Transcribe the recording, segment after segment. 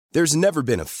There's never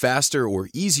been a faster or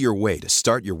easier way to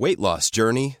start your weight loss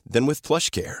journey than with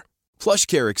PlushCare.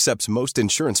 PlushCare accepts most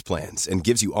insurance plans and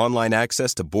gives you online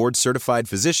access to board-certified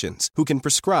physicians who can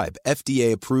prescribe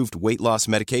FDA-approved weight loss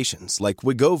medications like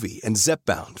Wegovy and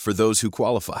Zepbound for those who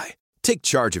qualify. Take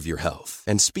charge of your health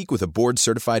and speak with a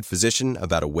board-certified physician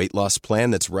about a weight loss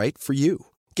plan that's right for you.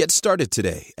 Get started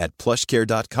today at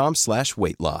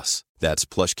plushcare.com/weight-loss. That's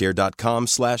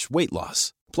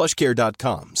plushcare.com/weight-loss.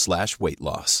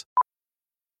 plushcare.com/weight-loss.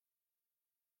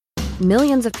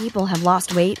 Millions of people have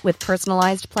lost weight with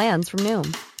personalized plans from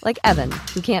Noom. Like Evan,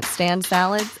 who can't stand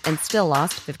salads and still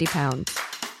lost 50 pounds.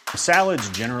 Salads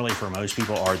generally for most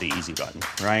people are the easy button,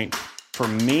 right? For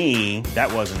me,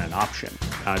 that wasn't an option.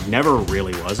 I never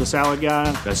really was a salad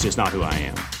guy. That's just not who I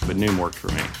am. But Noom worked for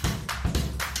me.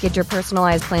 Get your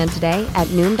personalized plan today at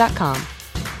Noom.com.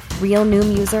 Real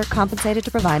Noom user compensated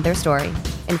to provide their story.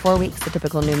 In 4 weeks, the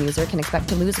typical Noom user can expect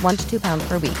to lose 1 to 2 pounds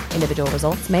per week. Individual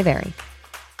results may vary.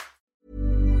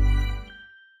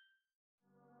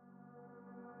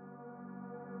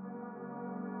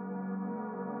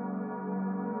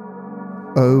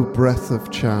 O breath of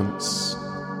chance,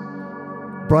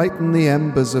 brighten the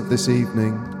embers of this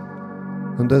evening,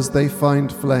 and as they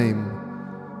find flame,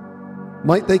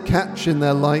 might they catch in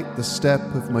their light the step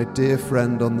of my dear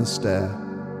friend on the stair,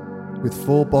 with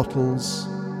 4 bottles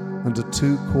and a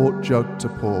 2-quart jug to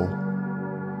pour.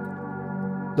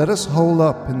 Let us hole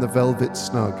up in the velvet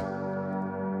snug,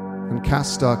 and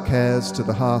cast our cares to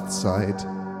the hearthside,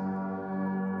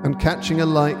 and catching a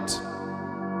light,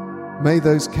 may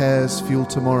those cares fuel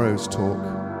tomorrow's talk,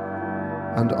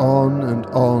 and on,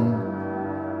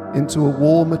 into a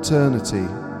warm eternity,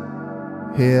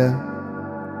 here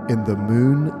in the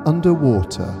moon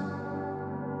underwater.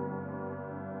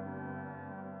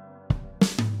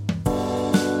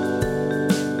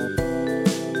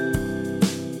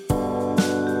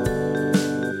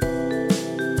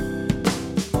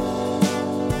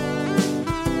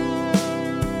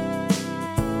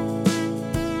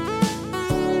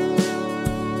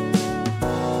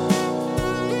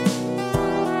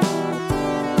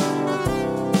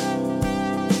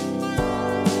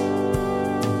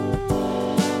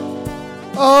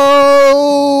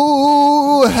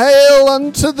 Oh, hail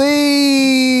unto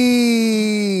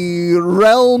thee,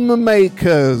 realm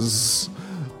makers,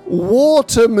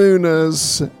 water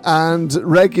mooners, and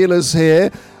regulars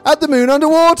here at the Moon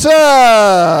Underwater.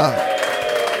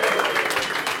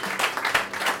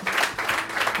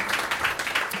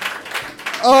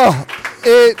 Oh,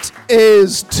 it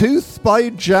is Tooth by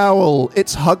Jowl.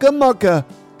 It's Hugger Mugger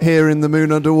here in the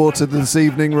Moon Underwater this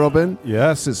evening, Robin.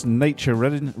 Yes, it's nature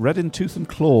red in tooth and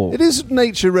claw. It is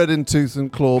nature red in tooth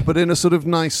and claw, but in a sort of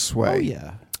nice way. Oh,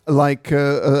 yeah. Like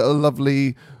a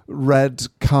lovely red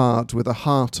card with a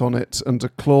heart on it and a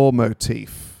claw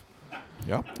motif.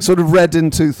 Yeah. Sort of red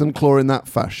in tooth and claw in that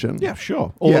fashion. Yeah,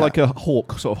 sure. Or Yeah. like a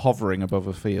hawk sort of hovering above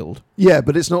a field. Yeah,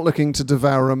 but it's not looking to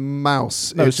devour a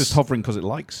mouse. No, it's just hovering because it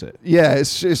likes it. Yeah,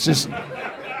 it's just...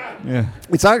 Yeah.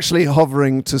 It's actually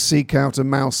hovering to seek out a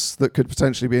mouse that could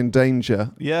potentially be in danger.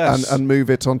 Yes. And move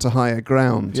it onto higher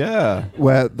ground. Yeah.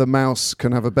 Where the mouse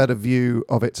can have a better view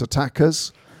of its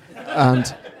attackers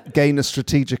and gain a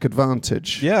strategic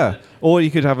advantage. Yeah. Or you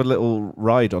could have a little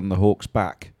ride on the hawk's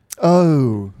back.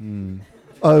 Oh.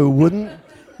 Oh, wouldn't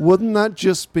that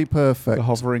just be perfect? The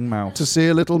hovering mouse. To see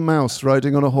a little mouse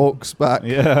riding on a hawk's back.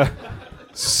 Yeah.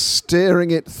 Steering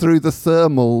it through the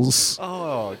thermals.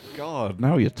 Oh God!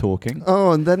 Now you're talking.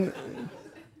 Oh, and then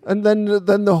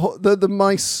the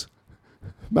mouse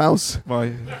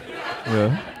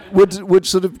would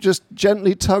sort of just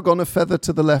gently tug on a feather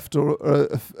to the left or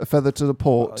a feather to the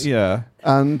port. Yeah.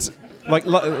 And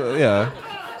yeah.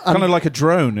 Kind of like a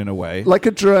drone in a way. Like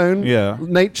a drone. Yeah.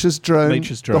 Nature's drone.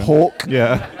 Nature's drone. The hawk.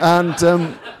 Yeah.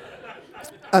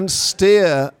 And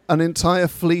steer an entire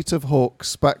fleet of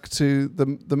hawks back to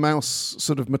the mouse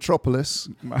sort of metropolis.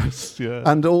 Mouse, yeah.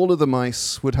 And all of the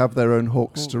mice would have their own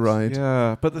hawks to ride.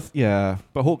 Yeah,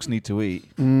 but hawks need to eat.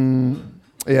 Yeah,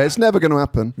 it's never going to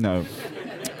happen. No.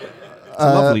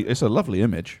 It's a lovely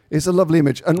image. It's a lovely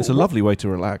image. And it's a lovely way to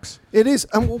relax. It is.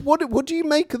 And what do you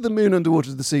make of the Moon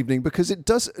Underwater this evening? Because it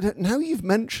does... Now you've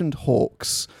mentioned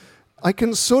hawks, I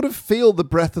can sort of feel the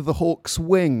breath of the hawk's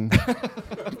wing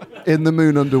in the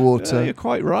Moon Underwater. Yeah, you're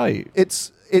quite right.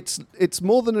 It's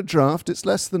more than a draft. It's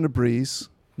less than a breeze.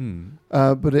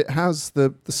 But it has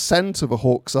the scent of a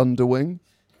hawk's underwing.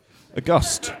 A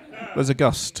gust. There's a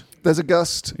gust. There's a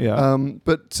gust. Yeah.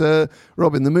 But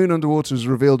Robin, the Moon Underwater has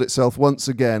revealed itself once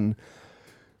again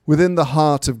within the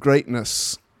heart of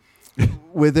greatness,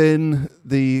 within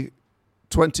the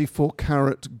 24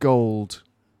 karat gold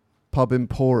Pub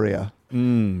Emporia.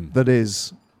 that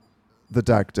is the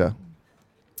Dagda.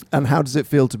 And how does it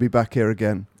feel to be back here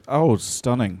again? Oh, it's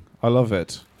stunning. I love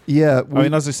it. Yeah. I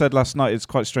mean, as I said last night, it's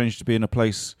quite strange to be in a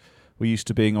place we're used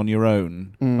to being on your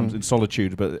own, in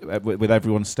solitude, but with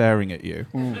everyone staring at you.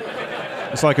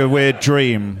 It's like a weird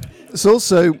dream. It's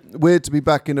also weird to be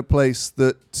back in a place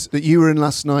that you were in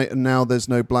last night, and now there's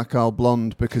no Black Isle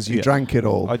Blonde because you drank it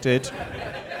all. I did.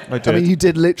 I mean, you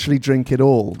did literally drink it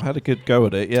all. I had a good go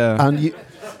at it, yeah. And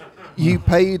you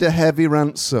paid a heavy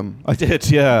ransom. I did,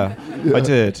 yeah. I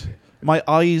did. My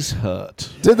eyes hurt.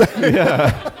 Did they?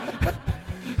 Yeah.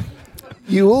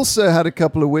 You also had a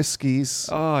couple of whiskies.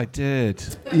 Oh, I did.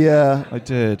 Yeah. I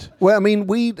did. Well, I mean,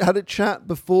 we had a chat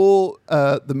before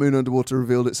the Moon Underwater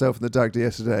revealed itself in the Dagda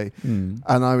yesterday. And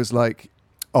I was like,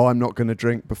 oh, I'm not going to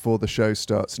drink before the show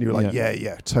starts. And you were like,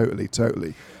 yeah, totally.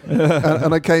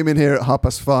 and I came in here at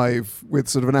 5:30 with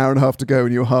sort of an hour and a half to go,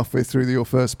 and you were halfway through your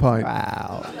first pint.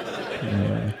 Wow.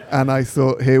 And I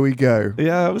thought, here we go.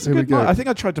 Yeah, it was Here a we good go. night. I think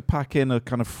I tried to pack in a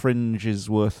kind of fringe's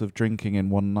worth of drinking in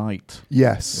one night.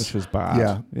 Yes. Which was bad.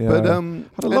 Yeah. But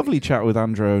had a lovely chat with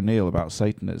Andrew O'Neill about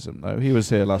Satanism, though. He was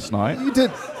here last night. You did.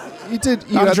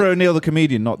 Andrew O'Neill, the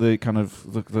comedian, not the kind of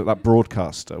that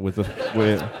broadcaster with the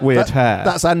weird hair.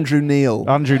 That's Andrew Neil.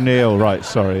 Andrew Neil, right?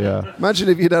 Sorry, yeah. Imagine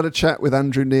if you'd had a chat with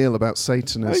Andrew Neil about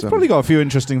Satanism. He's probably got a few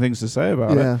interesting things to say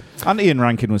about it. And Ian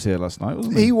Rankin was here last night,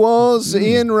 wasn't he? He was.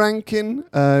 Ian Rankin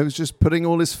was just putting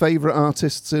all his favourite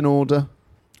artists in order.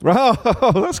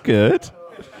 Oh, that's good.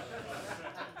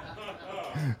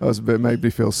 That was a bit, made me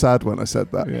feel sad when I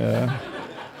said that. Yeah.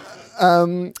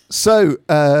 So,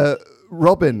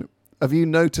 Robin, have you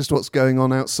noticed what's going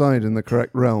on outside in the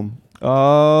correct realm?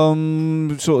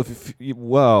 Sort of.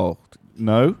 Well,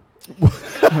 no.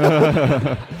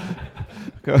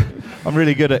 I'm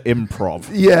really good at improv.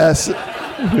 Yes.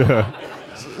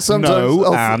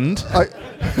 Sometimes no,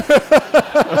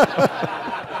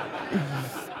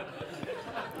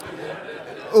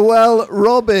 Well,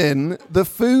 Robin, the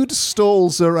food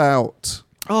stalls are out.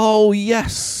 Oh,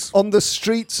 yes. On the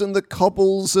streets and the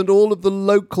cobbles, and all of the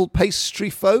local pastry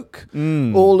folk,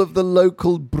 all of the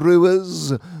local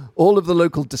brewers, all of the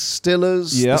local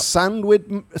distillers, the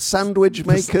sandwich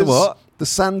makers, The what? The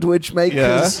sandwich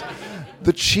makers,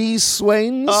 the cheese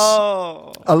swains,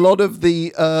 a lot of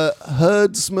the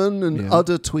herdsmen and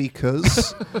udder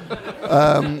tweakers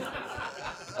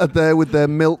are there with their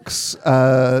milks.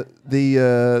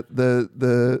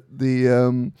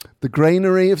 The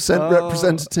granary of scent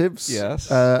representatives,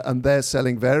 and they're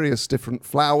selling various different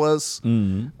flowers.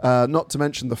 Not to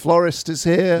mention the florist is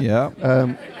here.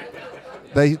 Yeah,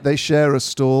 they share a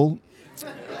stall,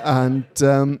 and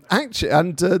the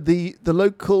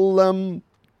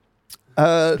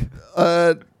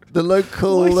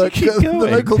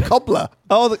local cobbler.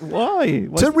 Oh, why?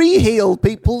 To re-heel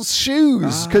people's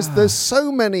shoes, because there's so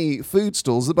many food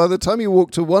stalls that by the time you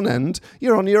walk to one end,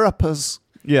 you're on your uppers.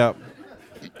 Yeah.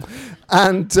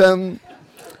 And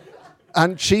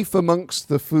chief amongst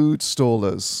the food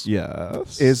stallers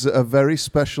is a very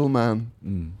special man,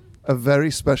 a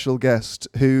very special guest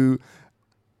who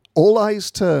all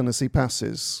eyes turn as he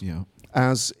passes,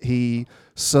 as he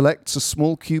selects a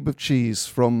small cube of cheese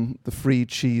from the free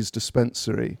cheese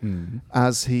dispensary,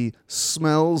 as he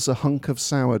smells a hunk of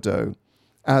sourdough,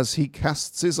 as he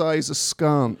casts his eyes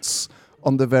askance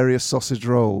on the various sausage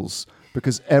rolls,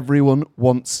 because everyone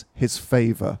wants his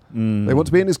favour. They want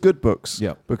to be in his good books,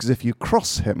 because if you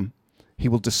cross him, he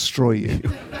will destroy you.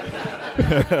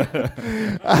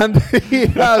 And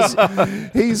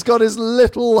he's got his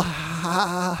little...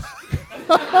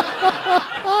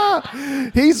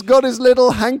 He's got his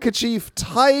little handkerchief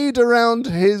tied around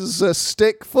his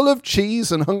stick full of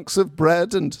cheese and hunks of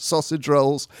bread and sausage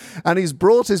rolls, and he's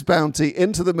brought his bounty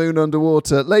into the Moon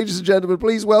Underwater. Ladies and gentlemen,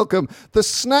 please welcome the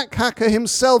snack hacker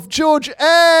himself, George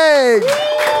Egg!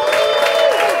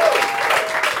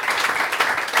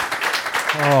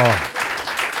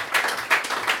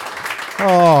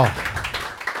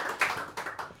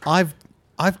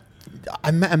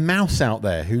 I met a mouse out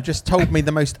there who just told me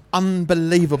the most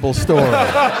unbelievable story.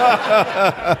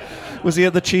 Was he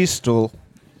at the cheese stall?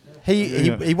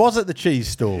 He was at the cheese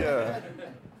stall,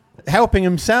 helping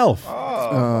himself.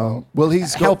 Well,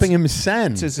 he's helping him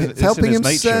send. It's helping him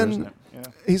nature, send. isn't it?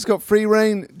 He's got free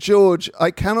reign. George,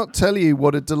 I cannot tell you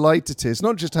what a delight it is,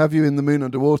 not just to have you in the Moon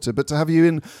Underwater, but to have you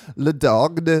in Le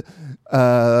Dagde,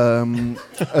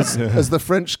 as the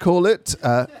French call it,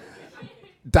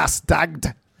 Das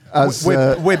Dagde.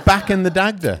 We're back in the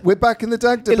Dagda. We're back in the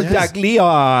Dagda. Il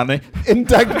Daglione. In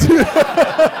Dagda.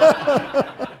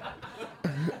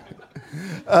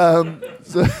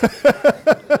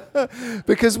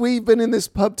 Because we've been in this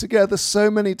pub together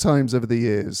so many times over the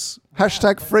years.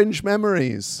 Hashtag fringe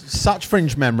memories. Such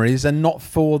fringe memories, and not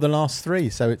for the last 3.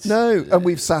 So it's No, and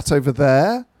we've sat over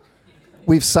there.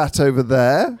 We've sat over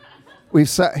there. We've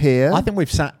sat here. I think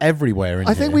we've sat everywhere in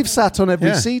I think here. we've sat on every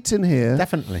Yeah. seat in here.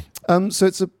 Definitely. So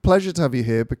it's a pleasure to have you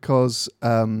here because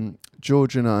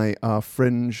George and I are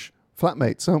fringe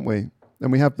flatmates, aren't we?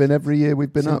 And we have been every year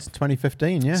we've been Since up.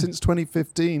 2015, yeah. Since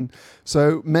 2015.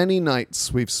 So many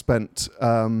nights we've spent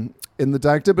in the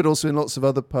Dagda, but also in lots of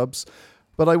other pubs.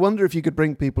 But I wonder if you could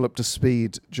bring people up to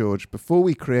speed, George, before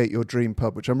we create your dream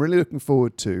pub, which I'm really looking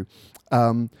forward to.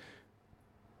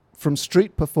 From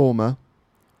street performer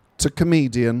to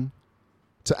comedian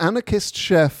to anarchist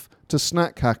chef to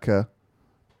snack hacker,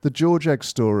 the George Egg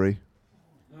story.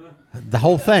 The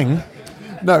whole thing.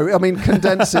 No, I mean,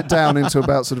 condense it down into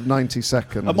about sort of 90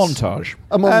 seconds. A montage.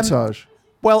 A montage.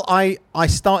 Well, I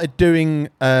started doing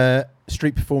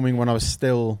street performing when I was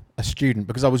still a student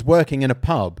because I was working in a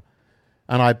pub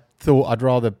and I thought I'd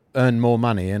rather earn more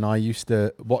money, and I used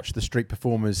to watch the street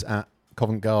performers at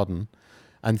Covent Garden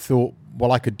and thought,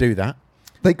 well, I could do that.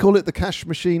 They call it the cash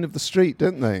machine of the street,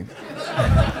 don't they?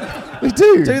 They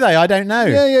do. Do they? I don't know.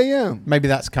 Yeah. Maybe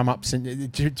that's come up since.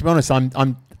 To be honest,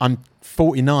 I'm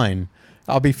 49.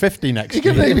 I'll be 50 next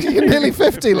year. You're nearly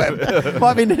 50, Len.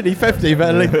 Might be nearly 50,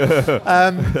 but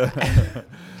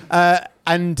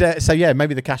so yeah,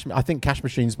 maybe the cash. I think cash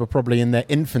machines were probably in their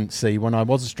infancy when I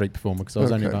was a street performer because I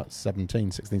was only about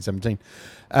 16, 17.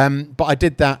 But I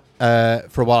did that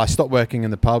for a while. I stopped working in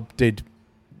the pub. Did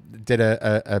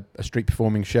a street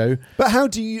performing show. But how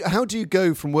do you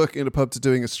go from working in a pub to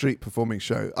doing a street performing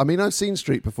show? I mean, I've seen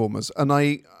street performers, and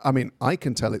I mean, I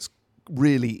can tell it's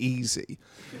really easy.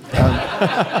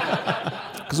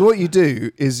 Because what you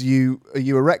do is you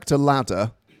erect a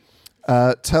ladder,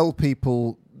 tell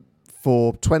people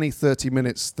for 20, 30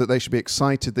 minutes that they should be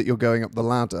excited that you're going up the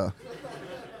ladder.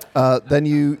 Then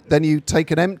you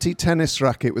take an empty tennis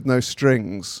racket with no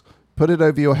strings, put it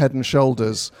over your head and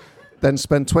shoulders, then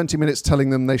spend 20 minutes telling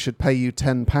them they should pay you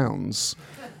 £10.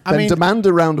 Then demand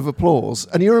a round of applause,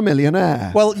 and you're a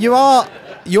millionaire. Well, you are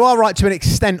right to an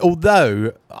extent,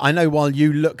 although I know while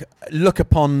you look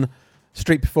upon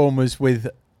street performers with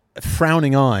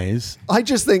frowning eyes. I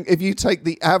just think if you take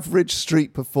the average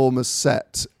street performer's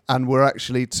set and were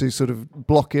actually to sort of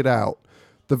block it out,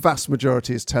 the vast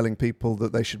majority is telling people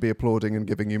that they should be applauding and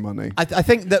giving you money. I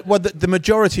think that the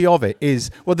majority of it is,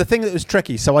 well, the thing that was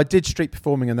tricky, so I did street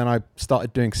performing and then I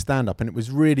started doing stand-up, and it was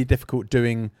really difficult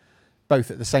doing both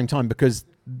at the same time because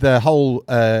the whole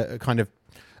kind of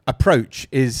approach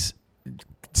is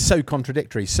so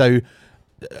contradictory. So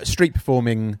street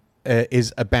performing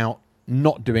is about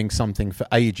not doing something for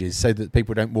ages so that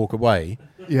people don't walk away.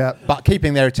 Yeah. But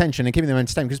keeping their attention and keeping them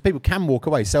entertained, because people can walk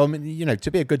away. So, I mean, you know,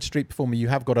 to be a good street performer, you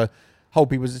have got to hold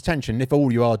people's attention. If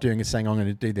all you are doing is saying, I'm going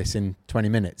to do this in 20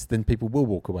 minutes, then people will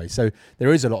walk away. So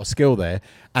there is a lot of skill there.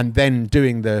 And then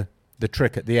doing the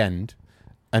trick at the end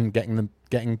and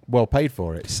getting well paid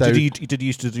for it. So Did you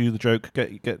used to do the joke,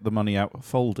 get the money out,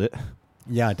 fold it?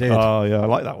 Yeah, I did. Oh, yeah, I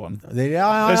like that one.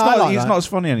 It's not as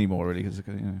funny anymore, really. Cause,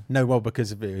 you know. No, well,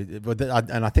 because of it,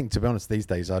 and I think, to be honest, these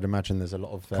days, I'd imagine there's a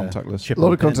lot of contactless. A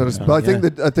lot of contactless. But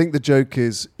I think the joke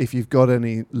is if you've got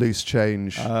any loose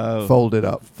change, fold it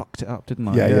up. Fucked it up, didn't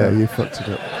I? Yeah, you fucked it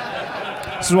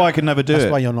up. This is why I can never do it.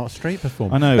 That's why you're not a street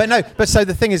performer. I know. But so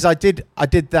the thing is, I did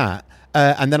that,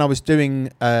 and then I was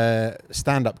doing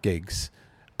stand-up gigs.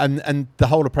 And the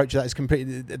whole approach to that is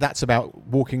completely. That's about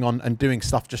walking on and doing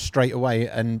stuff just straight away.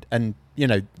 And you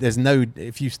know, there's no.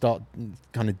 If you start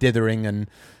kind of dithering and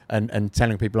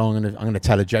telling people, I'm going to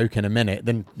tell a joke in a minute,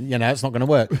 then you know it's not going to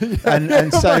work.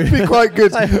 And so it'd be quite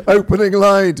good opening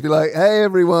line to be like, "Hey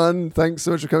everyone, thanks so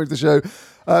much for coming to the show.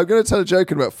 I'm going to tell a joke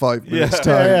in about 5 minutes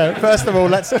time." Yeah. First of all,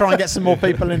 let's try and get some more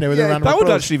people in here with a round of applause. That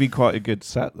would actually be quite a good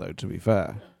set, though. To be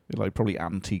fair, like probably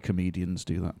anti-comedians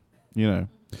do that. You know.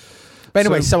 But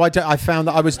anyway, so I found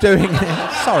that I was doing...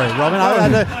 Sorry, Robin.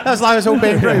 That was like I was all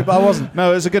being rude, but I wasn't.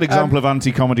 No, it's a good example of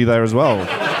anti-comedy there as well.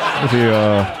 If you,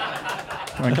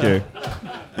 thank you.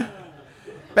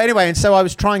 But anyway, and so I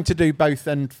was trying to do both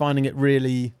and finding it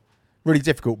really, really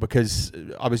difficult because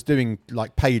I was doing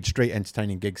like paid street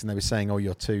entertaining gigs and they were saying, oh,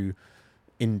 you're too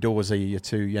indoorsy, you're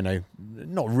too, you know,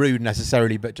 not rude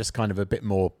necessarily, but just kind of a bit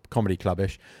more comedy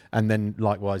clubbish. And then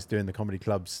likewise doing the comedy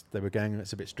clubs, they were going,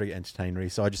 it's a bit street entertainery.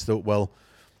 So I just thought, well,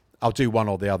 I'll do one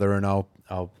or the other and I'll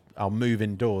move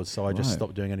indoors. So I just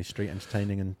stopped doing any street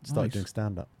entertaining and started doing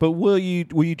stand-up. But were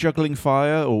you juggling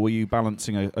fire or were you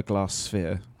balancing a glass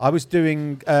sphere? I was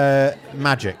doing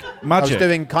magic. I was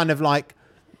doing kind of like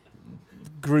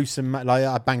gruesome. Like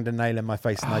I banged a nail in my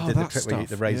face and I did the that trick where you eat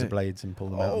the stuff, razor yeah. blades and pull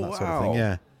them out Oh, and that sort of thing. wow.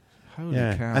 Yeah. Holy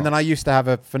Yeah. cow. And then I used to have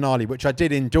a finale, which I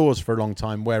did indoors for a long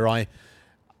time, where I,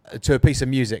 to a piece of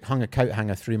music, hung a coat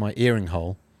hanger through my earring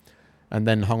hole and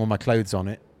then hung all my clothes on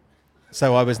it.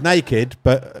 So I was naked,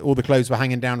 but all the clothes were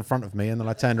hanging down in front of me, and then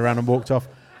I turned around and walked off.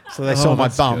 So they saw my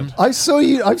that's bum.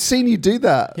 good. I've seen you do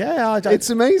that. Yeah, It's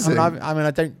amazing. I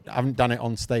haven't done it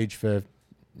on stage for,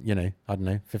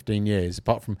 15 years.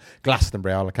 Apart from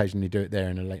Glastonbury, I'll occasionally do it there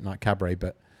in a late night cabaret.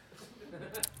 But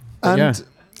And yeah.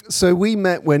 so we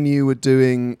met when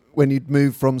you'd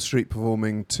moved from street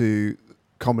performing to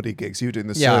comedy gigs. You were doing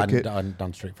the circuit. I hadn't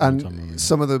done street for a long time. And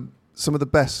some of the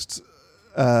best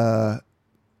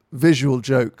visual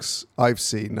jokes I've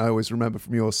seen, I always remember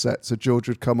from your set. So George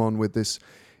would come on with this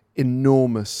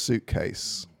enormous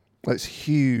suitcase. It's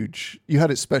huge. You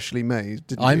had it specially made,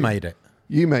 didn't you? I made it.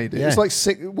 You made it. Yeah. It's like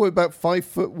about 5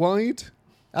 foot wide?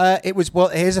 It was, well,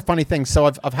 here's a funny thing. So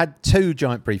I've had 2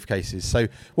 giant briefcases. So,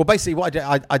 well, basically what I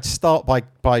did, I'd start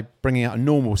by bringing out a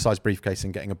normal size briefcase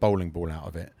and getting a bowling ball out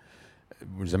of it. It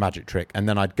was a magic trick. And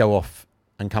then I'd go off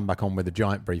and come back on with a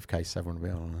giant briefcase. Everyone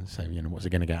would be, so, what's it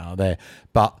going to get out of there?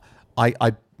 But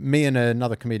me and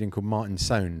another comedian called Martin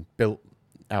Sohn built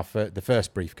the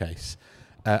first briefcase.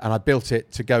 And I built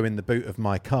it to go in the boot of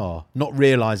my car, not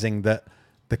realising that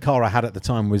the car I had at the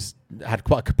time had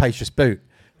quite a capacious boot.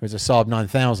 It was a Saab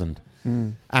 9000.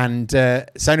 And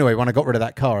so anyway, when I got rid of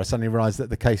that car, I suddenly realised that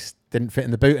the case didn't fit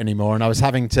in the boot anymore, and I was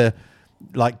having to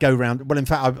go round. Well, in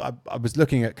fact, I was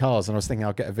looking at cars and I was thinking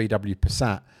I'll get a VW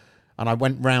Passat, and I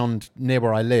went round near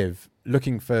where I live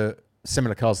looking for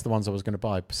similar cars to the ones I was going to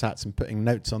buy, Passats, and putting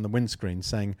notes on the windscreen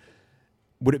saying,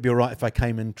 would it be all right if I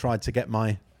came and tried to get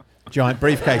my giant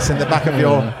briefcase in the back of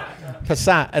your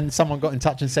Passat? And someone got in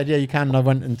touch and said, yeah, you can. And I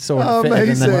went and saw it fitted.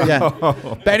 And then, yeah.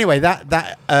 But anyway,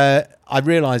 I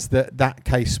realised that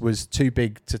case was too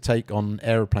big to take on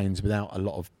aeroplanes without a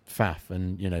lot of faff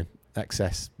and,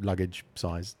 excess luggage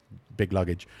size, big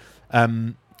luggage.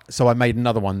 So I made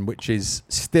another one, which is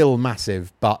still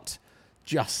massive, but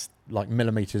just like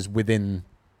millimetres within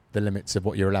the limits of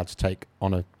what you're allowed to take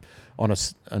on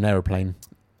an aeroplane.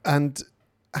 And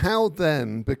how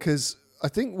then? Because I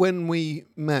think when we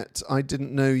met, I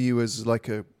didn't know you as I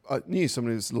knew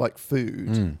somebody who's like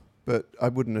food, but I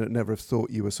wouldn't have never have thought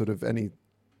you were sort of any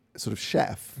sort of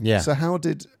chef. Yeah. So how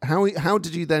did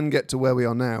you then get to where we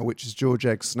are now, which is George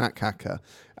Egg snack hacker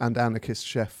and anarchist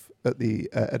chef at the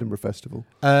Edinburgh Festival?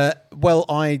 Well,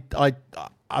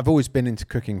 I've always been into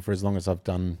cooking for as long as I've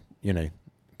done,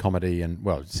 comedy, and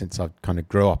since I kind of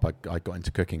grew up, I got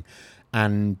into cooking,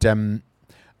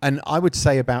 and I would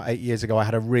say about 8 years ago, I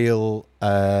had a real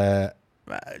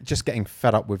just getting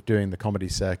fed up with doing the comedy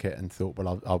circuit, and thought,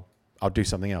 well, I'll do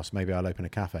something else. Maybe I'll open a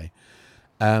cafe.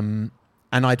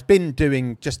 And I'd been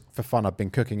doing, just for fun, I'd been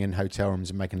cooking in hotel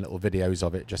rooms and making little videos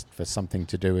of it, just for something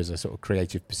to do as a sort of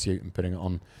creative pursuit and putting it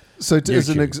on. So as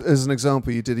YouTube. an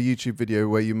example, you did a YouTube video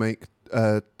where you make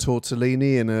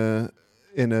tortellini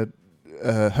in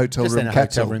a hotel Just room in a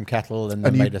kettle. hotel room kettle, and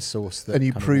then made a sauce. And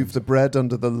you proved the bread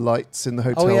under the lights in the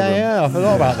hotel room. Yeah, I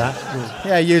forgot about that.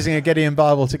 Yeah, using a Gideon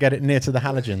Bible to get it near to the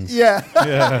halogens.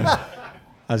 Yeah.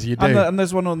 As you do. And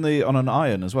there's one on an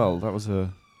iron as well. That was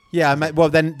a... Yeah,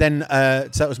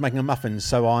 so it was making a muffin,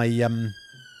 so I...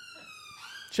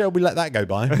 shall we let that go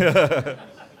by?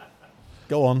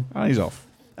 Go on. Oh, he's off.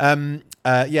 So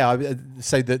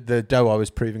the dough I was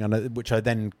proving on, which I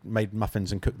then made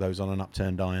muffins and cooked those on an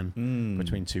upturned iron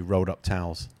between 2 rolled up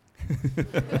towels.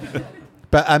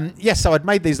 But so I'd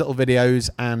made these little videos,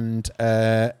 and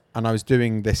I was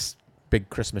doing this big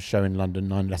Christmas show in London,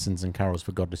 9 Lessons and Carols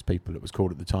for Godless People, it was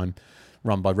called at the time,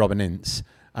 run by Robin Ince.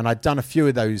 And I'd done a few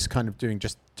of those, kind of doing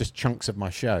just chunks of my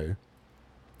show.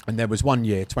 And there was one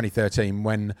year, 2013,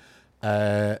 when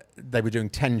they were doing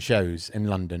 10 shows in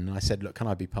London. And I said, look, can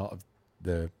I be part of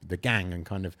the gang and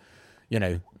kind of,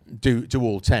 do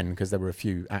all 10? Because there were a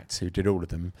few acts who did all of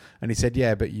them. And he said,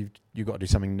 yeah, but you've got to do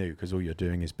something new, because all you're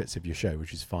doing is bits of your show,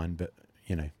 which is fine, but,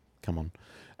 come on.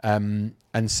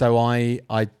 And so I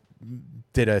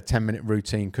did a 10-minute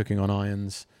routine cooking on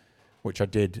irons, which I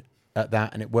did at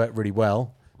that, and it worked really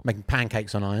well, making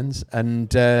pancakes on irons. And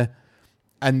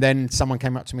then someone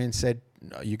came up to me and said,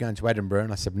 are you going to Edinburgh?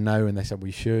 And I said, no. And they said,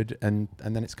 we should. And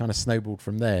then it's kind of snowballed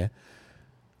from there.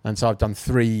 And so I've done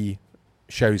 3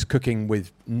 shows cooking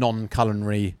with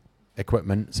non-culinary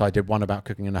equipment. So I did one about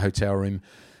cooking in a hotel room,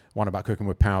 one about cooking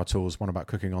with power tools, one about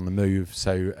cooking on the move.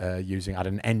 So I had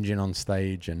an engine on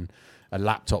stage and a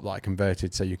laptop that I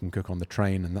converted so you can cook on the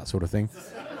train and that sort of thing.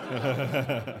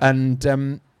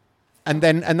 and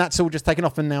that's all just taken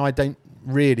off. And now I don't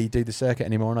really do the circuit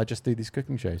anymore, and I just do these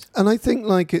cooking shows. And I think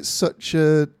like it's such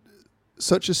a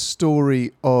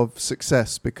story of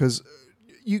success because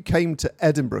you came to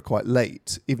Edinburgh quite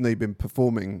late, even though you've been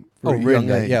performing for a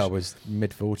young age. Yeah, I was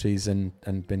mid-40s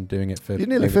and been doing it for... You're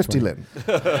nearly 50, 20. Lynn.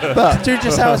 But did you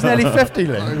just say I was nearly 50,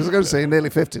 Lynn? I was going to say nearly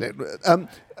 50, Lynn.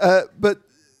 But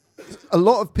a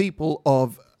lot of people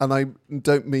of, and I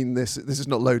don't mean this is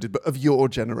not loaded, but of your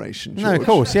generation, George. No, of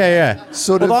course, yeah.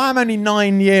 Although I'm only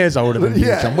 9 years older than you,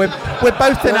 John. We're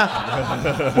both in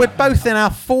our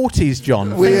 40s,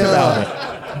 John. We Think are, about it.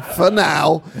 for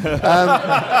now.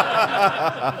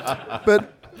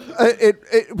 But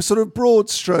it was sort of broad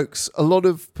strokes. A lot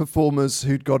of performers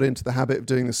who'd got into the habit of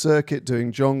doing the circuit,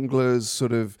 doing jongleurs,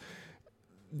 sort of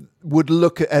would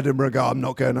look at Edinburgh and go, I'm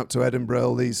not going up to Edinburgh,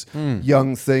 all these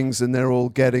young things, and they're all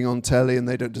getting on telly and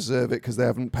they don't deserve it because they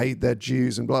haven't paid their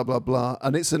dues and blah, blah, blah.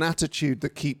 And it's an attitude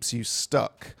that keeps you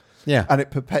stuck. Yeah. And it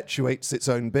perpetuates its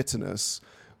own bitterness.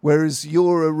 Whereas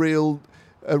you're a real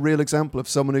example of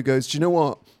someone who goes, do you know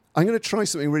what? I'm going to try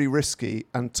something really risky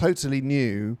and totally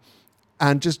new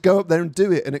and just go up there and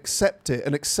do it and accept it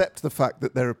and accept the fact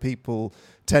that there are people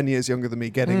 10 years younger than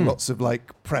me getting lots of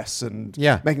like press and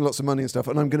making lots of money and stuff.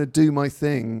 And I'm going to do my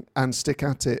thing and stick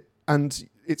at it. And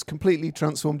it's completely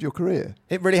transformed your career.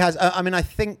 It really has. I mean, I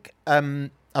think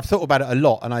I've thought about it a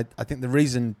lot. And I think the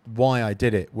reason why I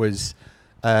did it was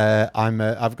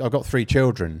I've got 3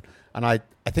 children. And I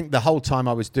think the whole time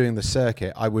I was doing the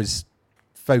circuit, I was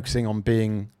focusing on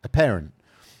being a parent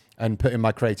and putting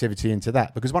my creativity into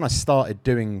that. Because when I started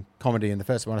doing comedy in the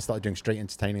first one, I started doing street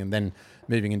entertaining and then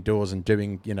moving indoors and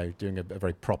doing a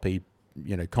very proppy,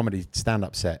 comedy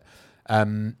stand-up set.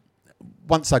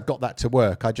 Once I got that to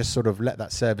work, I just sort of let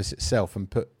that service itself and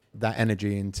put that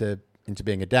energy into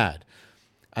being a dad.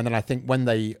 And then I think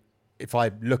if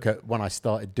I look at when I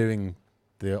started doing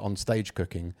the on-stage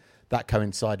cooking, that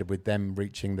coincided with them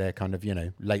reaching their kind of,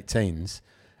 late teens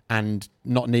and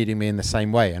not needing me in the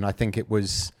same way. And I think it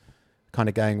was kind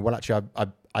of going, well, actually,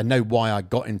 I know why I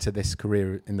got into this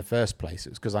career in the first place. It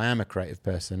was because I am a creative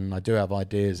person and I do have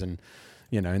ideas and,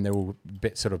 and they're all a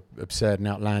bit sort of absurd and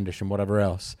outlandish and whatever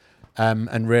else.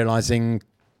 And realizing,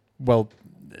 well,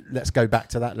 let's go back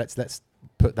to that. Let's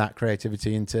put that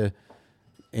creativity into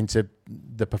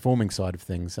the performing side of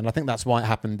things. And I think that's why it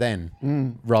happened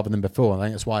then rather than before. I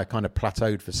think that's why I kind of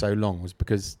plateaued for so long, was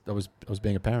because I was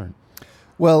being a parent.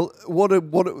 Well,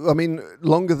 I mean,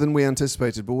 longer than we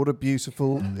anticipated, but what a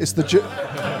beautiful, it is the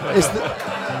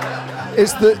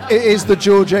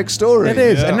George Egg story. It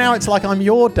is. Yeah. And now it's like I'm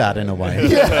your dad in a way.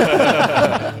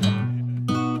 Yeah.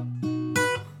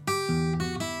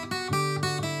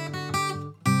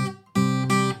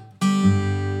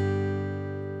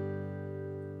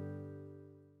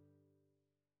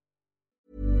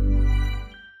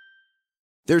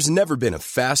 There's never been a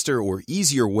faster or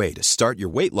easier way to start your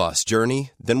weight loss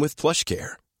journey than with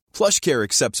PlushCare. PlushCare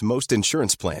accepts most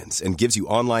insurance plans and gives you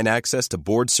online access to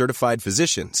board-certified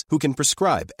physicians who can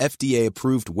prescribe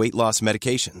FDA-approved weight loss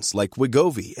medications like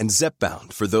Wegovy and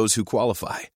Zepbound for those who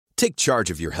qualify. Take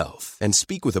charge of your health and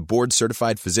speak with a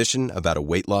board-certified physician about a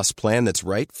weight loss plan that's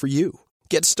right for you.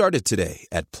 Get started today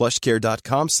at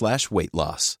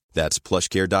plushcare.com/weight-loss. That's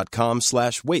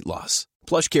plushcare.com/weight-loss.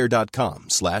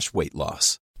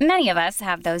 plushcare.com/weight-loss. Many of us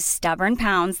have those stubborn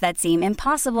pounds that seem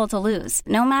impossible to lose,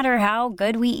 no matter how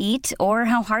good we eat or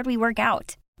how hard we work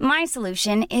out. My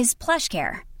solution is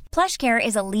PlushCare. PlushCare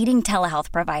is a leading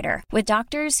telehealth provider with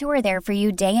doctors who are there for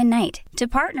you day and night to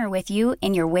partner with you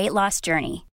in your weight loss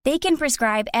journey. They can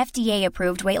prescribe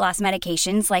FDA-approved weight loss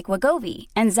medications like Wegovy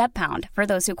and Zepbound for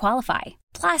those who qualify.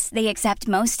 Plus, they accept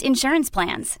most insurance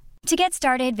plans. To get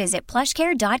started, visit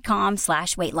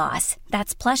plushcare.com/weight-loss.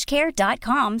 That's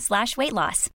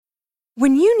plushcare.com/weight-loss.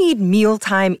 When you need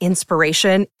mealtime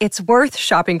inspiration, it's worth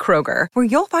shopping Kroger, where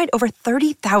you'll find over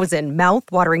 30,000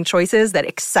 mouth-watering choices that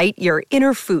excite your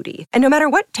inner foodie. And no matter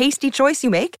what tasty choice you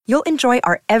make, you'll enjoy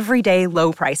our everyday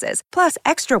low prices, plus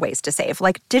extra ways to save,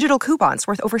 like digital coupons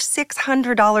worth over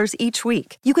 $600 each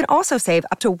week. You can also save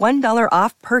up to $1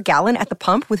 off per gallon at the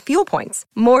pump with fuel points.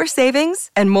 More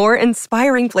savings and more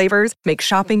inspiring flavors make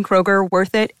shopping Kroger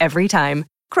worth it every time.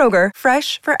 Kroger,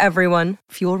 fresh for everyone.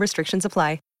 Fuel restrictions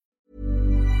apply.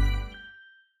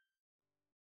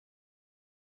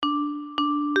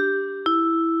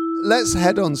 Let's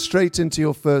head on straight into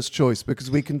your first choice, because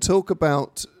we can talk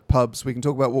about pubs. We can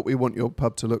talk about what we want your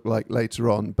pub to look like later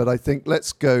on. But I think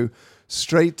let's go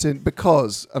straight in,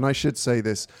 because, and I should say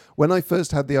this, when I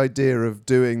first had the idea of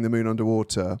doing The Moon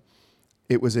Underwater,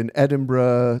 it was in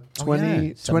Edinburgh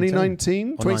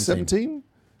 2019? 2017?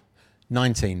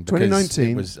 19. Because 2019.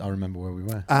 it was, I remember where we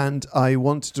were. And I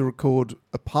wanted to record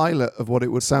a pilot of what it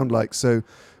would sound like. So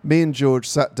me and George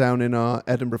sat down in our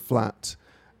Edinburgh flat,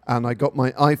 and I got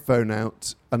my iPhone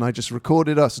out, and I just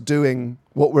recorded us doing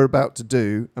what we're about to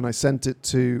do, and I sent it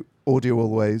to Audio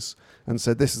Always and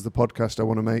said, this is the podcast I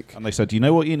want to make. And they said, you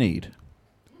know what you need?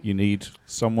 You need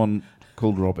someone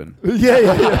called Robin.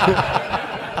 Yeah.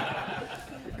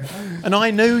 And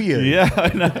I knew you. Yeah,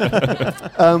 I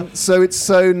know. So it's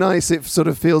so nice. It sort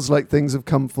of feels like things have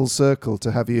come full circle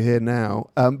to have you here now.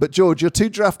 But George, your 2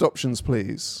 draft options,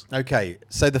 please. Okay,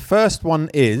 so the first one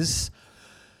is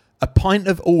a pint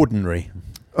of ordinary.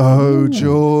 Oh,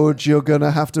 George, you're going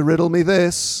to have to riddle me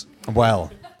this.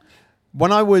 Well,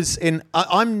 when I was in...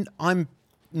 I'm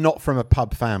not from a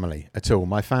pub family at all.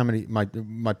 My family,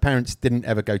 my parents didn't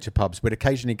ever go to pubs. We'd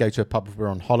occasionally go to a pub if we were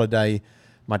on holiday.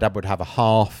 My dad would have a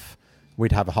half.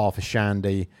 We'd have a half a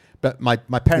shandy. But my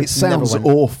parents never went. It sounds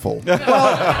awful.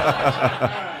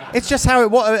 Well, it's just how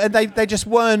it was. They just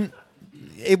weren't...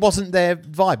 It wasn't their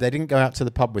vibe. They didn't go out to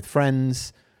the pub with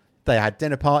friends. They had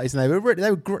dinner parties, and they were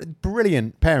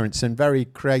brilliant parents and very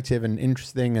creative and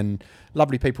interesting and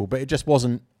lovely people. But it just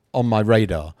wasn't on my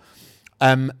radar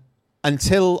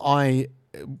until I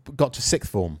got to 6th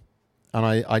form, and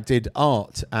I did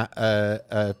art at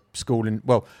a school in...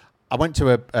 Well, I went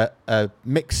to a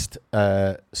mixed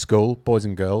school, boys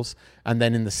and girls, and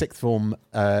then in the 6th form,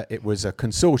 it was a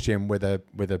consortium with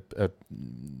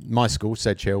my school,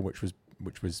 Sedge Hill, which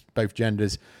was both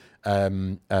genders,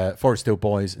 Forest Hill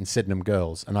boys and Sydenham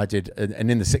girls, and I did. And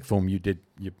in the 6th form,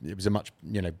 it was a much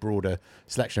broader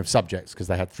selection of subjects because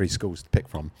they had 3 schools to pick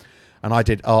from, and I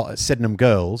did art at Sydenham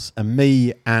girls, and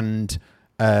me and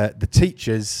the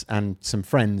teachers and some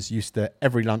friends used to,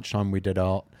 every lunchtime we did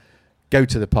art, go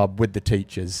to the pub with the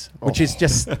teachers, which is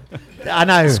just, I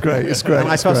know. It's great. And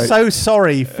I felt so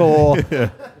sorry for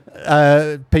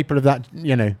people of that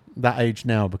age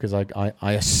now, because I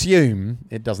assume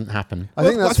it doesn't happen. I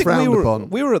think that's frowned upon.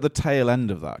 We were at the tail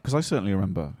end of that, because I certainly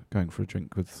remember going for a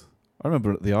drink with... I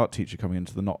remember the art teacher coming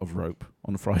into the Knot of Rope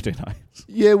on a Friday night.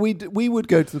 Yeah, we would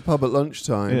go to the pub at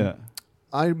lunchtime. Yeah.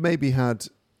 I maybe had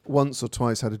once or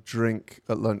twice had a drink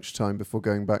at lunchtime before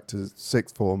going back to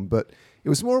 6th form, but it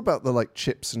was more about the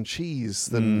chips and cheese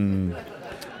than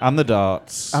and the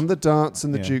darts and the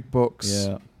jukebox.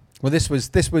 Yeah. Well, this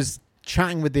was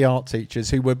chatting with the art teachers,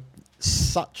 who were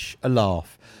such a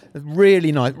laugh.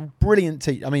 Really nice, brilliant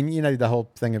teacher. I mean, the whole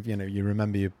thing of you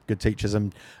remember your good teachers,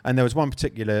 and there was one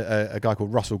particular a guy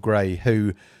called Russell Gray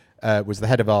who was the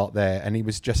head of art there, and he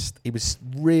was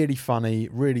really funny,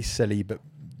 really silly, but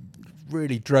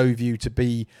really drove you to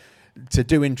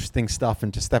do interesting stuff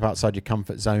and to step outside your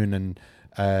comfort zone and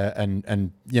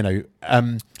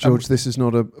George, this is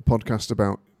not a podcast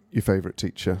about your favourite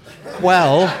teacher.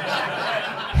 Well,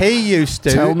 he used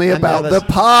to tell me about the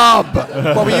pub.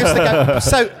 Well, we used to go.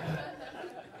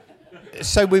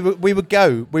 So we would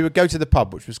go to the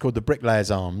pub, which was called the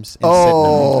Bricklayers Arms. In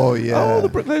Sydenham. Yeah. Oh, the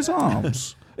Bricklayers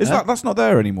Arms. That's not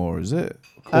there anymore, is it?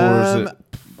 Or is it?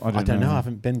 I don't know. I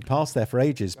haven't been past there for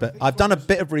ages, but I've done a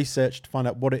bit of research to find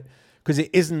out because it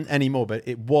isn't anymore, but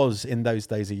it was in those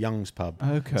days a Young's pub.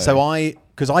 Okay. So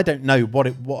because I don't know what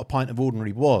a pint of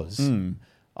ordinary was.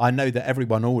 I know that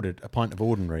everyone ordered a pint of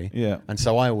ordinary. Yeah. And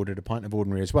so I ordered a pint of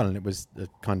ordinary as well, and it was a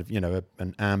kind of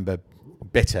an amber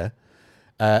bitter.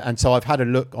 And so I've had a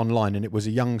look online, and it was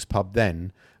a Young's pub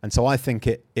then, and so I think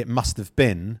it must have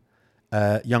been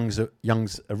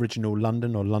Young's Original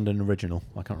London or London Original.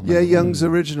 I can't remember. Yeah, Young's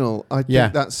Original. I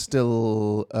think that's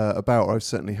still about. I've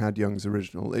certainly had Young's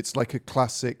Original. It's like a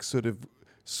classic sort of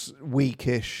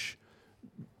weakish,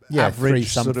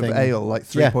 average sort of ale, like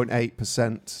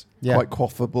 3.8%. Yeah. Quite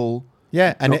quaffable.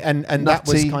 Yeah, and that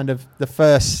was kind of the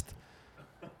first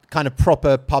kind of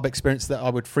proper pub experience that I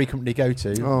would frequently go to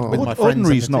with my friends.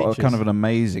 Ordinary's and the not teachers. kind of an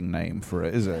amazing name for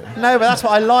it, is it? No, but that's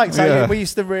what I liked. So we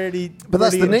used to really, but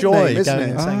that's the enjoy nickname, isn't going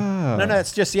it? and saying, No,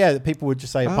 it's just that people would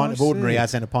just say a pint of ordinary, see.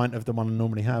 as in a pint of the one I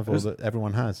normally have, or that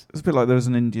everyone has. It's a bit like there was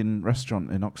an Indian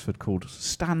restaurant in Oxford called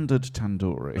Standard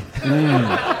Tandoori,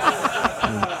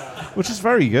 which is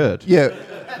very good. Yeah,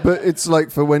 but it's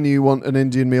like for when you want an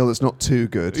Indian meal that's not too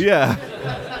good. Yeah.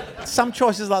 Some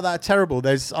choices like that are terrible.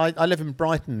 I live in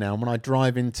Brighton now, and when I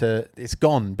drive into, it's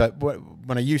gone. But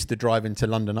when I used to drive into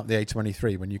London up the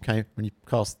A23, when you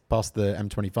past the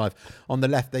M25, on the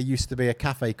left there used to be a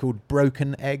cafe called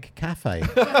Broken Egg Cafe,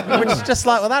 which is just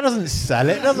like, well, that doesn't sell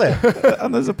it, does it?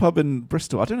 And there's a pub in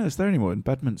Bristol. I don't know if it's there anymore. In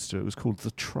Bedminster, it was called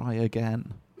the Try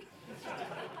Again.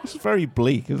 It's very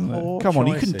bleak, isn't it? Come on,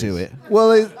 you can do it.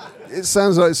 Well, it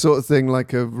sounds like the sort of thing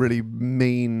like a really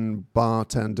mean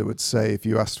bartender would say if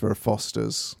you asked for a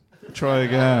Foster's. Try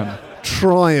again.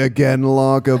 Try again,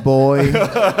 lager boy.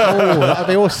 Oh, that'd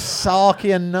be all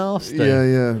sarky and nasty.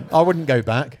 Yeah. I wouldn't go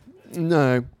back.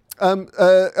 No.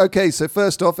 Okay, so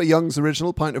first off, a Young's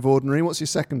Original, pint of ordinary. What's your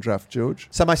second draft, George?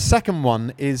 So my second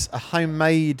one is a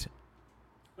homemade.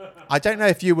 I don't know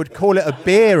if you would call it a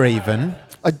beer even.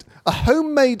 A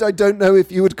homemade, I don't know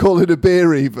if you would call it a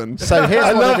beer even. So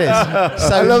here's what it is.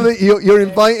 So I love that you're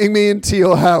inviting me into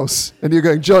your house and you're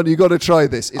going, John, you got to try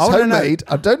this. It's homemade.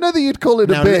 I don't know that you'd call it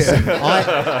a beer. Listen,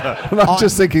 and I'm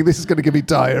just thinking this is going to give me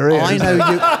diarrhea.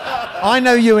 I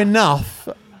know you enough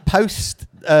post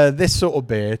this sort of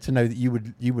beer to know that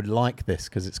you would like this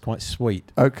because it's quite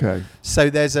sweet. Okay. So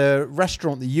there's a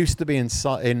restaurant that used to be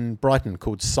in Brighton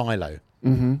called Silo,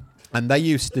 mm-hmm. and they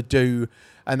used to do.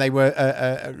 And they were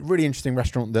a really interesting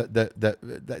restaurant that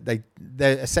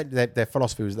their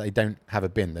philosophy was that they don't have a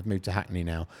bin. They've moved to Hackney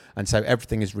now. And so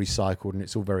everything is recycled and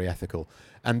it's all very ethical.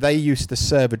 And they used to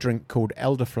serve a drink called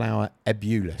elderflower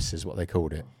ebullice is what they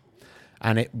called it.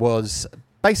 And it was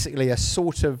basically a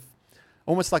sort of,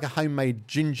 almost like a homemade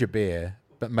ginger beer,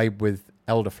 but made with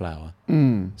elderflower.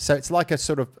 Mm. So it's like a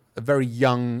sort of a very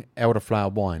young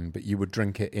elderflower wine, but you would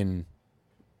drink it in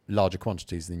larger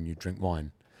quantities than you drink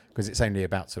wine. Because it's only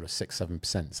about sort of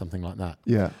 6-7%, something like that.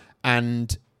 Yeah.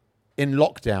 And in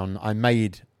lockdown, I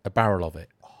made a barrel of it.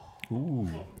 Ooh.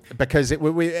 Because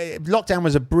lockdown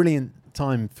was a brilliant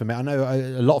time for me. I know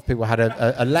a lot of people had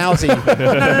a lousy...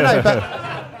 no,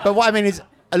 but what I mean is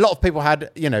a lot of people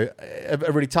had,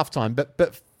 a really tough time.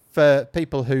 But for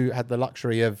people who had the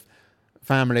luxury of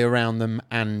family around them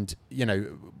and,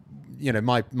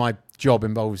 my job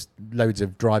involves loads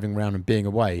of driving around and being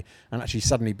away, and actually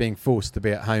suddenly being forced to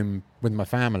be at home with my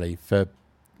family for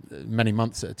many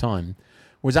months at a time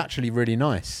was actually really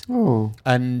nice. Oh,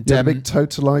 and you had a big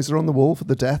totalizer on the wall for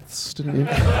the deaths, didn't you?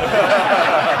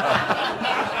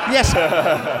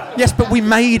 yes, but we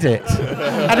made it,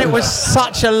 and it was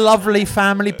such a lovely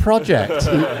family project.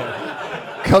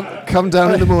 Come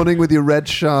down in the morning with your red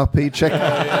Sharpie,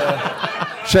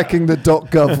 checking the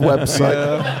 .gov website.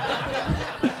 Yeah.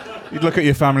 You'd look at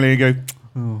your family and go,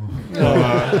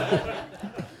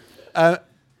 but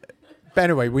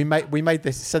anyway, we made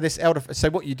this. So so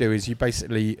what you do is you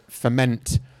basically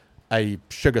ferment a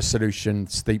sugar solution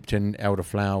steeped in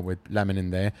elderflower with lemon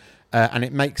in there, and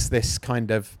it makes this kind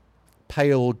of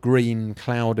pale green,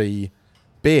 cloudy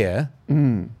beer.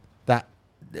 That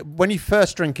when you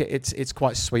first drink it, it's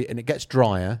quite sweet and it gets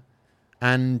drier,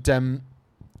 and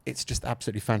it's just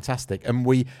absolutely fantastic. And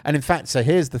in fact, so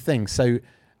here's the thing. So.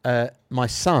 My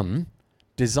son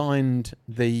designed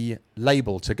the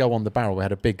label to go on the barrel. We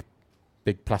had a big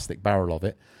plastic barrel of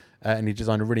it, and he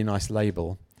designed a really nice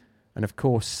label. And of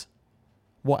course,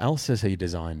 what else has he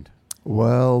designed?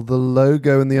 Well, the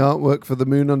logo and the artwork for The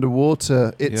Moon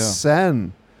Underwater. It's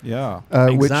Sen. Yeah.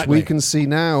 Exactly. Which we can see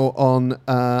now on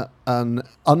an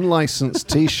unlicensed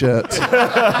T-shirt.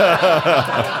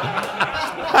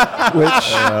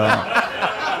 Which...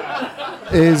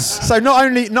 is so not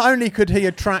only could he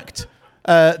attract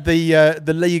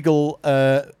the legal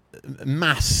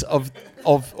mass of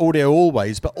audio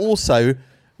always, but also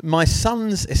my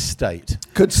son's estate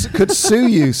could sue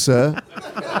you, sir,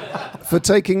 for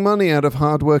taking money out of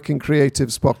hard-working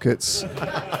creatives' pockets.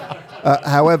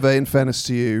 However, in fairness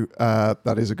to you,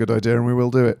 that is a good idea, and we will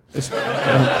do it.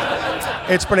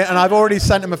 It's brilliant, and I've already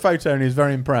sent him a photo, and he's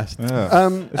very impressed. Yeah.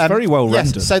 It's very well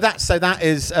rendered. Yes, so that's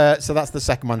the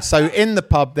second one. So in the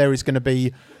pub, there's going to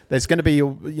be the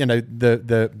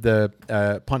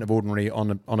pint of ordinary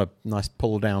on a nice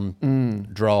pull down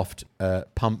draft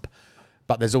pump,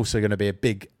 but there's also going to be a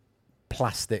big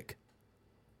plastic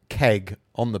keg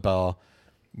on the bar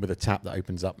with a tap that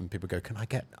opens up, and people go, "Can I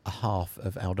get a half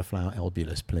of elderflower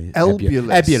ebullice, please?"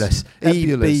 Ebullice.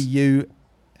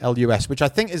 EBULUS, which I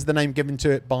think is the name given to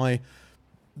it by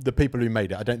the people who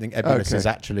made it. I don't think ebullice is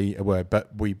actually a word, but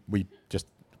we just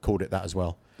called it that as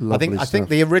well. I think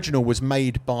the original was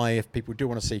made by, if people do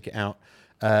want to seek it out,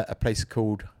 a place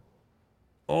called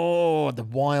the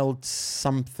Wild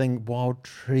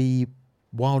Tree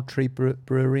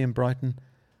Brewery in Brighton.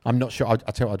 I'm not sure. I'll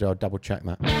tell you what I'll double check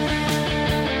that.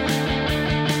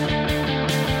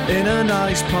 In a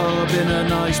nice pub, in a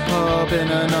nice pub, in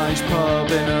a nice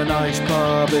pub, in a nice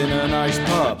pub, in a nice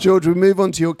pub. George, we move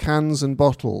on to your cans and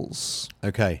bottles.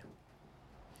 Okay.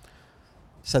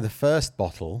 So the first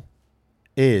bottle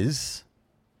is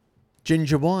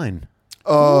ginger wine.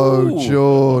 Oh, Ooh.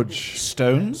 George.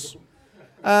 Stones?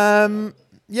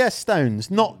 Yes,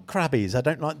 Stones, not Krabby's. I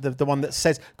don't like the one that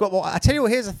says... Well, I tell you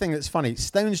what, here's the thing that's funny.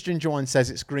 Stones ginger wine says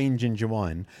it's green ginger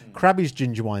wine. Krabby's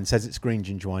ginger wine says it's green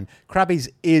ginger wine. Krabby's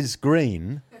is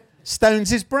green,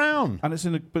 Stones is brown. And it's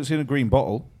in a green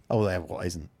bottle. Oh, there, what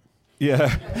isn't?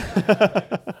 Yeah.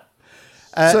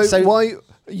 So why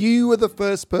you were the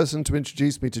first person to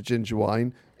introduce me to ginger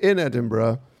wine in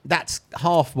Edinburgh? That's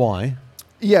half why.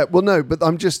 Yeah, well, no, but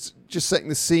I'm just setting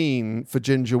the scene for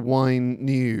ginger wine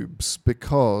noobs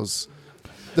because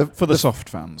For the soft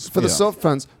fans. the soft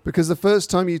fans, because the first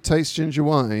time you taste ginger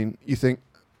wine, you think,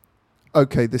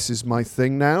 okay, this is my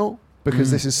thing now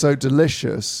because this is so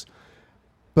delicious,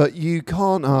 but you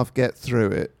can't half get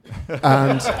through it,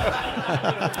 and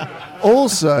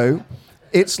also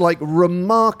it's like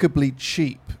remarkably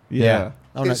cheap. Yeah.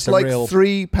 Oh, no, It's like real...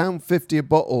 £3.50 a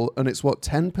bottle, and it's what,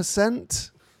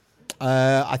 10%?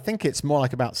 I think it's more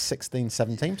like about 16,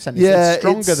 17%. Yeah, It's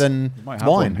stronger than Might have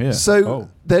wine. one here. So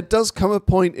there does come a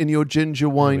point in your ginger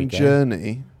wine go.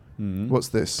 journey. What's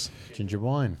this? Ginger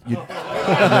wine.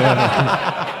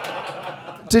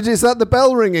 Is that the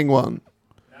bell ringing one?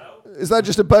 No. Is that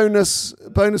just a bonus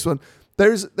one?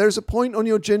 There's a point on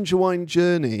your ginger wine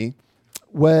journey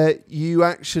where you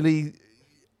actually,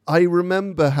 I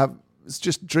remember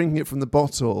just drinking it from the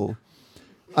bottle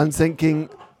and thinking,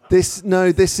 this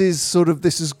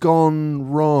has gone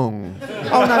wrong.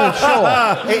 Oh no,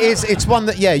 sure. It is. It's one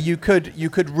that you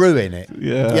could ruin it.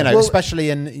 Yeah. You know, Well, especially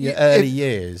in your early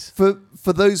years. For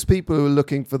those people who are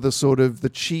looking for the sort of the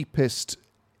cheapest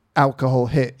alcohol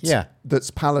hit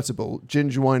that's palatable,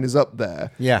 ginger wine is up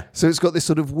there. Yeah. So it's got this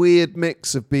sort of weird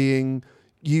mix of being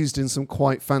used in some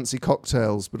quite fancy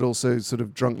cocktails, but also sort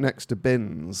of drunk next to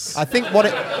bins. I think what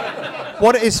it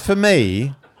is for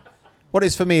me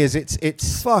is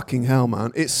it's Fucking hell,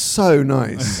 man. It's so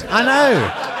nice. I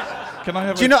know. Can I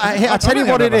have Do you know? I tell you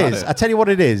what it is. I tell you what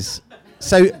it is.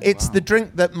 So it's the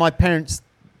drink that my parents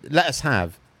let us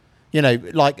have. You know,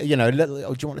 like, you know,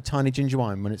 do you want a tiny ginger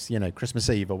wine when it's, you know, Christmas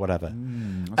Eve or whatever?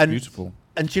 That's beautiful.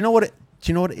 And do you know what it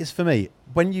is for me?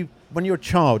 When you're a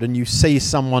child and you see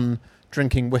someone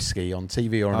drinking whiskey on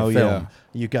TV or on a film,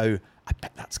 you go, I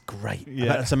bet that's great. I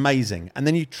bet that's amazing. And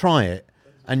then you try it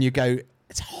and you go,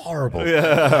 it's horrible.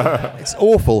 Yeah. It's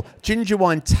awful. Ginger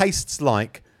wine tastes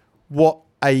like what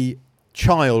a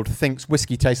child thinks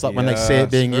whiskey tastes like when they see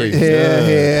it being used.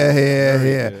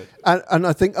 Here. And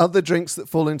I think other drinks that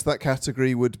fall into that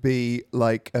category would be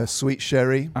like a sweet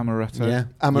sherry. Amaretto. Yeah.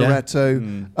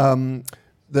 Amaretto.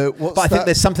 But I think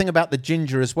there's something about the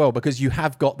ginger as well, because you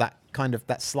have got that kind of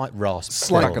that slight rasp.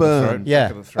 Slight burn.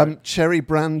 Yeah. Cherry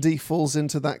brandy falls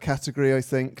into that category, I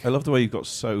think. I love the way you've got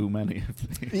so many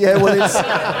of these. Yeah, well, it's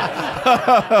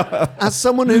as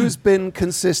someone who's been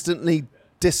consistently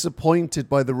disappointed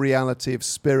by the reality of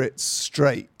spirits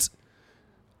straight,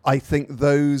 I think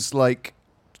those like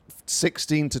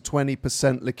 16 to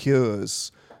 20%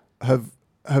 liqueurs I've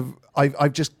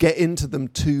just get into them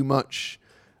too much.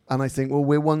 And I think, well,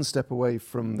 we're one step away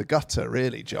from the gutter,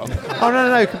 really, John. Oh,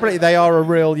 no, completely. They are a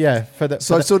real,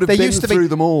 So I've sort of been through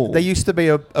them all. There used to be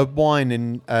a wine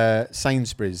in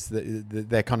Sainsbury's,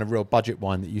 their kind of real budget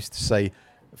wine that used to say,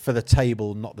 for the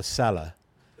table, not the cellar.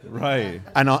 Right.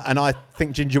 And I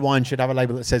think ginger wine should have a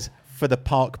label that says, for the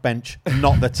park bench,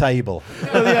 not the table.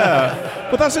 Well, yeah.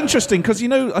 But that's interesting, because, you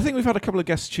know, I think we've had a couple of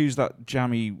guests choose that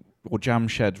jammy or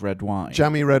Jamshed red wine.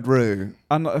 Jammy Red Rue.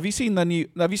 And have you seen their new?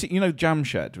 Have you seen, you know,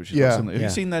 Jamshed, which is have you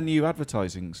seen their new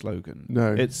advertising slogan?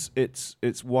 No.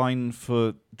 It's wine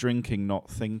for drinking, not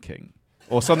thinking,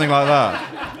 or something like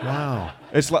that. Wow.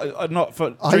 It's like not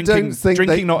for I drinking, don't think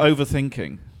drinking, not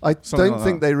overthinking. I Something don't like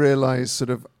think that. they realise sort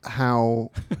of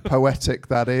how poetic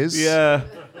that is. Yeah.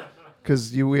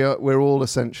 Because we're all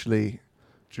essentially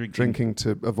drinking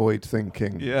to avoid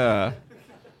thinking. Yeah.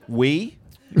 We.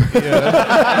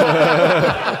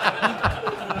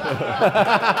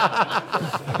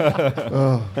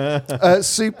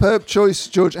 Superb choice,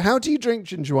 George. How do you drink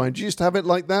ginger wine? Do you just have it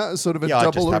like that, as sort of a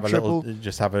double or triple?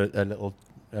 Just have a little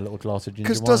glass of ginger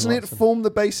wine. Because doesn't it form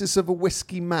the basis of a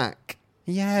whiskey mac?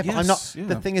 Yeah, but I'm not. Yeah.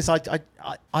 The thing is, I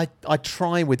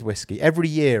try with whiskey every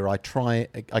year. I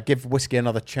give whiskey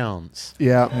another chance.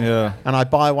 Yeah. Yeah. And I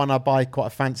buy quite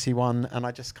a fancy one, and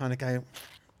I just kind of go,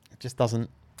 it just doesn't.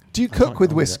 Do you cook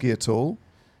with whiskey at all?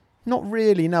 Not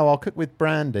really. No, I'll cook with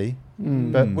brandy,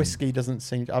 but whiskey doesn't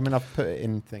seem. I mean, I've put it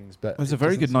in things, but There's a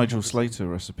very good Nigel Slater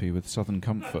recipe with Southern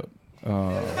Comfort.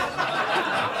 What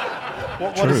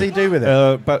does he do with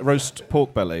it? But roast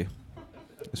pork belly.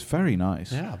 It's very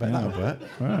nice. Yeah, I bet that would work.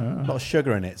 A lot of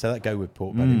sugar in it, so that'd go with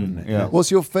pork belly, wouldn't it? Yeah.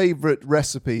 What's your favourite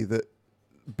recipe that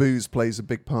booze plays a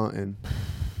big part in?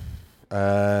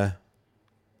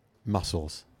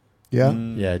 Mussels. Yeah?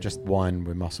 Yeah, just wine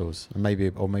with mussels, and maybe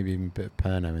even a bit of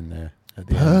Pernod in there. at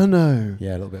the end. Pernod.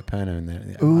 Yeah, a little bit of Pernod in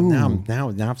there. Ooh.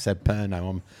 Now I've said Pernod.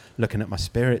 I'm looking at my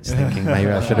spirits, thinking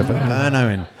maybe I should have put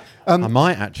Pernod in. I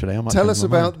might actually. Tell us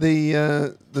about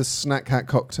the Snack Hack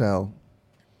cocktail.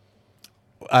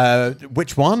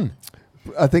 Which one?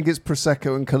 I think it's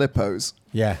Prosecco and Calippo's.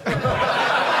 Yeah.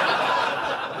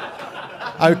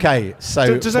 Okay,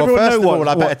 so Does everyone first know of all, what-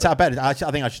 I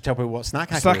think I should tell people what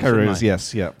Snack Hacker is. Slacker shouldn't is, I?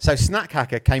 yes, yeah. So Snack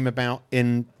Hacker came about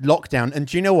in lockdown, and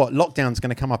do you know what? Lockdown's going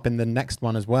to come up in the next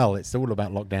one as well. It's all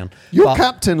about lockdown. You're But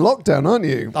Captain Lockdown, aren't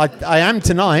you? I am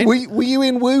tonight. Were you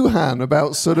in Wuhan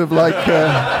about sort of like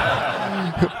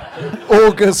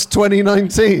August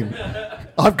 2019?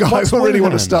 I really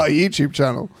want to Wuhan? start a YouTube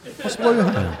channel. What's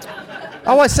Wuhan?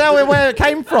 Oh, I saw where it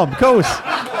came from. Of course,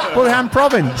 Wuhan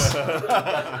province.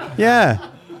 Yeah.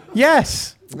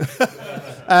 Yes.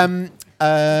 What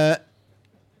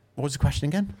was the question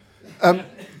again?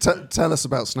 Tell us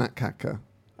about Snack Hacker.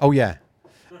 Oh yeah.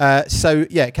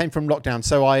 It came from lockdown.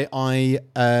 So I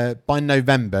by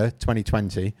November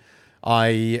 2020,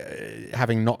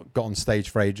 having not got on stage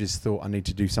for ages, thought I need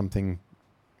to do something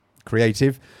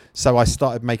creative. So I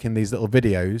started making these little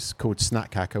videos called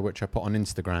Snack Hacker, which I put on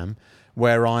Instagram,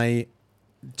 where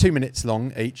 2 minutes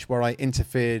long each, where I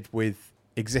interfered with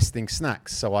existing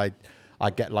snacks. So I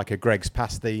get like a Greg's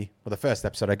pasty. Well, the first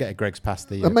episode, I get a Greg's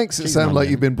pasty. That makes it sound like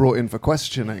you've been brought in for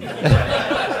questioning.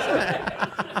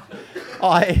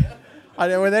 I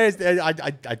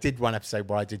did one episode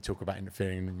where I did talk about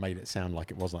interfering and made it sound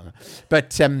like it was like that.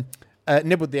 But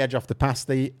nibbled the edge off the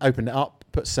pasty, opened it up,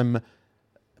 put some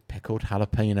pickled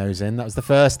jalapenos in. That was the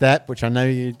first step, which I know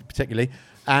you particularly.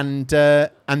 And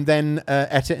then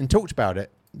ate it and talked about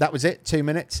it. That was it, 2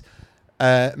 minutes.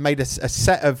 Made a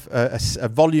set of a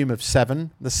volume of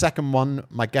 7. The second one,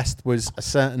 my guest was a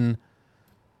certain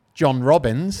John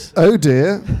Robbins. Oh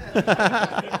dear.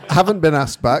 Haven't been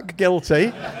asked back.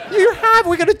 Guilty. You have.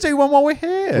 We're going to do one while we're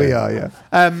here. We are,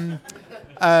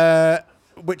 yeah.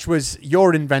 Which was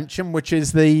your invention, which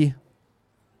is the...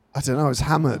 I don't know, I was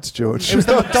hammered, George. It was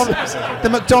the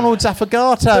McDonald's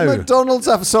affogato. The McDonald's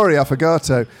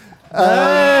affogato.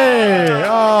 Hey!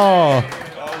 Oh!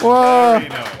 Whoa!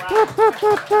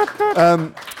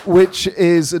 Which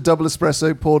is a double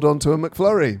espresso poured onto a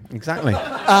McFlurry. Exactly.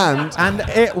 And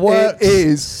it works. It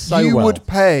is. So you well. would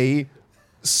pay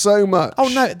so much Oh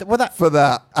no! Well, for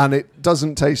that, and it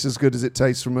doesn't taste as good as it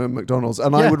tastes from a McDonald's.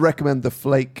 And I Yeah. would recommend the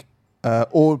flake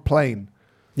or plain.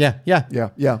 Yeah.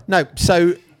 Yeah. No,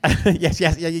 so yes,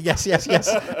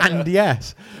 and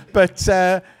yes. But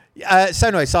so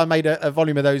anyway, so I made a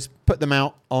volume of those, put them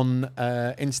out on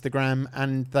Instagram,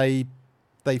 and they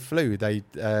flew. They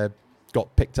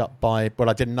got picked up by. Well,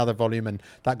 I did another volume, and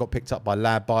that got picked up by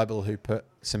Lab Bible, who put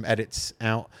some edits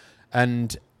out,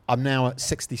 and I'm now at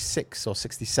 66 or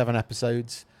 67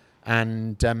 episodes,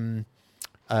 and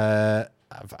I've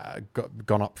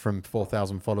gone up from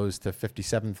 4,000 followers to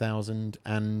 57,000,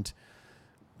 and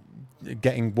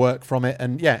getting work from it,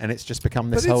 and it's just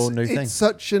become this whole new thing. It's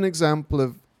such an example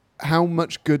of how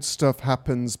much good stuff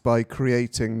happens by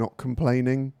creating, not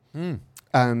complaining.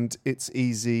 And it's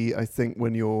easy, I think,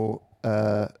 when your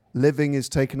living is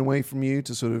taken away from you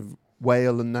to sort of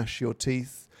wail and gnash your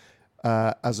teeth,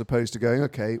 as opposed to going,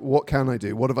 okay, what can I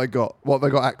do? What have I got? What have I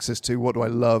got access to? What do I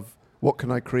love? What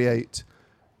can I create?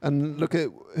 And look at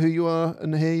who you are,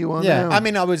 and here you are now. I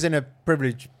mean, I was in a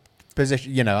privileged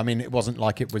position, I mean, it wasn't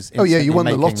like it was. Oh yeah, you won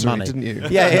the making lottery, money. didn't you?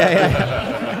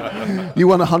 Yeah. You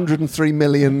won 103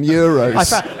 million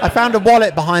euros. I found a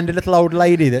wallet behind a little old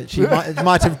lady that she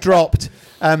might have dropped.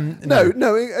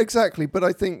 No, exactly. But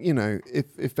I think,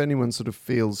 if anyone sort of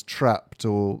feels trapped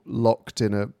or locked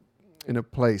in a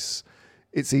place,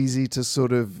 it's easy to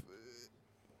sort of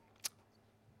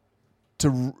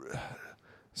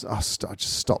I'll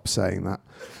just stop saying that.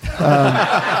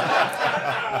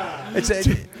 But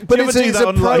do you ever do that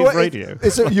on live radio?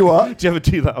 You are? Do you ever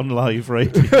do that on live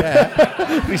radio?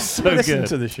 Yeah. It'd be so Listen good.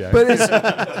 to the show.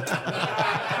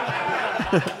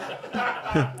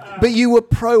 But you were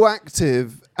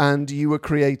proactive and you were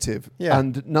creative. Yeah.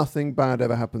 And nothing bad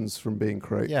ever happens from being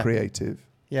creative.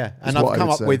 Yeah, is and I've what I come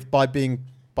would up say. with by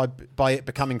it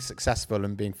becoming successful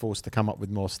and being forced to come up with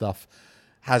more stuff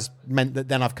has meant that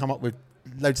then I've come up with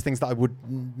loads of things that I would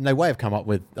no way have come up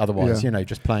with otherwise. Yeah.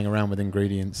 Just playing around with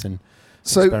ingredients and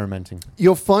So experimenting.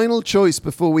 Your final choice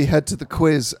before we head to the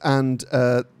quiz and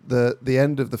the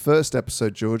end of the first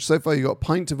episode, George. So far, you've got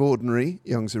Pint of Ordinary,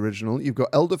 Young's Original. You've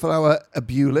got Elderflower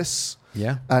Abulis.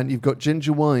 Yeah. And you've got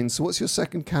ginger wine. So what's your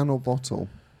second can or bottle?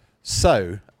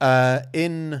 So,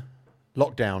 in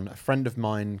lockdown, a friend of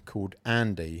mine called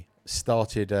Andy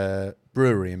started a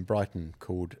brewery in Brighton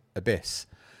called Abyss.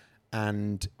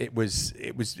 and it was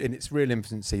in its real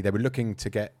infancy. They were looking to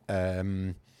get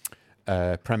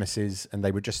premises, and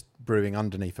they were just brewing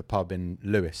underneath a pub in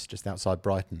Lewes, just outside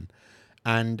Brighton.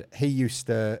 And he used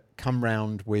to come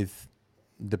round with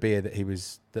the beer that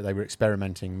they were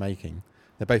experimenting making.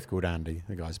 They're both called Andy,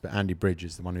 the guys, but Andy Bridge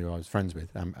is the one who I was friends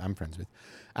with. I'm friends with,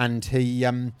 and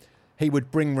he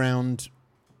would bring round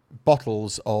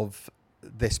bottles of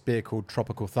this beer called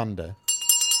Tropical Thunder.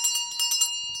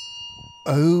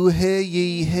 Oh, hear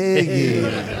ye, hear ye.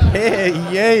 Hear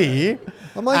ye.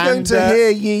 Am I going to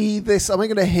hear ye this? Am I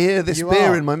going to hear this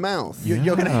beer in my mouth?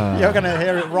 You're going to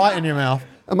hear it right in your mouth.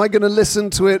 Am I going to listen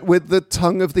to it with the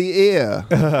tongue of the ear?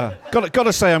 Got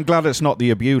to say, I'm glad it's not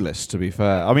the Abulus, to be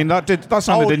fair. I mean, that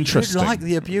sounded interesting. You like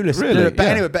the Abulus. Really? But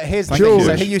anyway, but here's the George,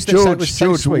 thing. So he used to say it was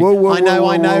so sweet. Whoa, I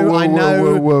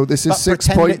know. Whoa. This is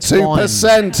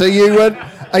 6.2%.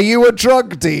 Are you a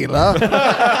drug dealer?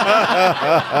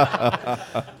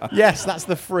 Yes, that's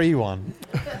the free one.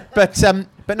 But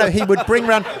no, he would bring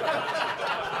round...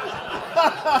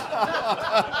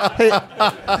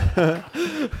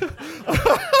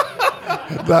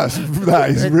 That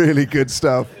is really good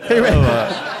stuff.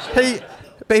 But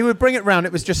he would bring it round.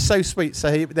 It was just so sweet.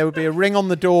 So there would be a ring on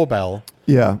the doorbell.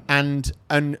 Yeah. And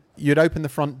you'd open the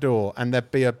front door, and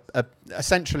there'd be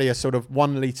essentially a sort of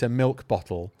 1 litre milk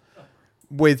bottle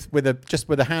with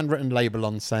a handwritten label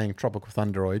on saying Tropical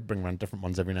Thunder. Or he'd bring around different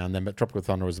ones every now and then, but Tropical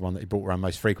Thunder was the one that he brought around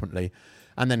most frequently.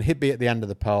 And then he'd be at the end of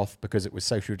the path because it was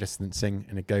social distancing,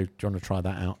 and he'd go, "Do you want to try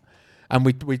that out?" And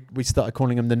we started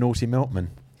calling him the Naughty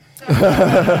Milkman.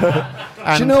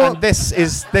 And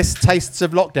this tastes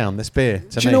of lockdown, this beer, to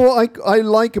me. Do you know what I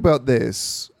like about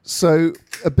this? So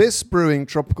Abyss Brewing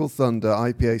Tropical Thunder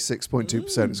IPA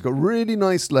 6.2%. It's got a really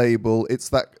nice label. It's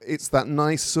that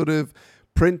nice sort of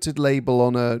printed label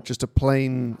on just a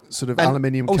plain sort of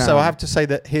aluminium can. Also, I have to say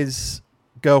that his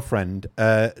girlfriend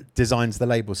designs the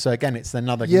label, so again it's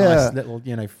another nice little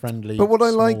friendly. But what I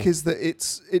like is that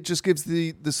it just gives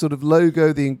the sort of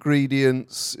logo, the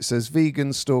ingredients. It says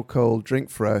vegan, store cold, drink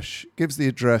fresh. Gives the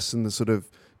address and the sort of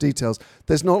details.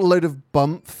 There's not a load of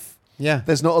bumph. Yeah.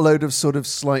 There's not a load of sort of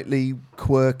slightly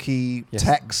quirky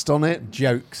text on it,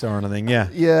 jokes or anything. Yeah.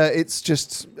 Yeah, it's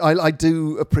just there's no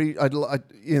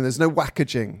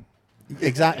wackaging.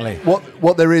 Exactly.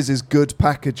 What there is good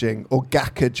packaging or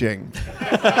gackaging.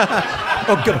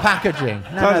 Or good packaging.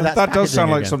 That does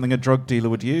sound like something a drug dealer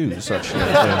would use, actually.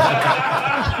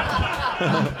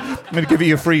 I'm going to give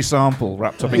you a free sample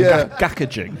wrapped up in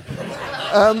gackaging.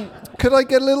 Could I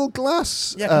get a little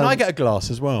glass? Yeah, can I get a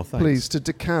glass as well? Thanks. Please, to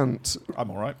decant.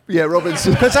 I'm all right. Yeah,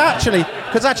 Robinson. Because actually,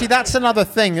 that's another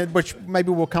thing which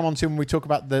maybe we'll come on to when we talk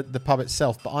about the pub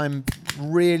itself, but I'm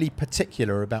really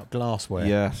particular about glassware.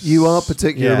 Yes. You are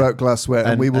particular about glassware,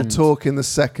 and we will talk in the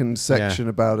second section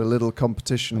about a little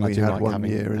competition we had one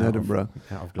year in Edinburgh.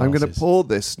 I'm going to pour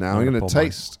this now. I'm going to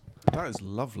taste. That is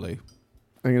lovely.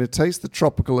 I'm going to taste the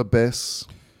Tropical Abyss.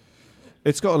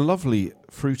 It's got a lovely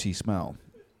fruity smell.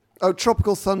 Oh,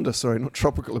 Tropical Thunder, sorry, not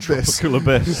Tropical Abyss. Tropical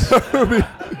Abyss.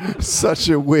 Such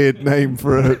a weird name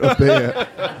for a beer.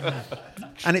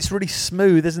 And it's really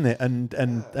smooth, isn't it? And do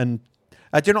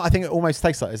you know what I think it almost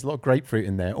tastes like? There's a lot of grapefruit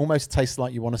in there. It almost tastes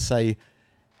like you want to say,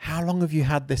 how long have you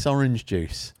had this orange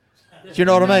juice? Do you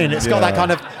know what I mean? It's got that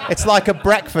kind of, it's like a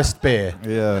breakfast beer.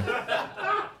 Yeah.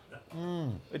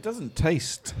 It doesn't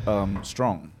taste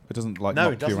strong. It doesn't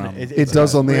knock you around. It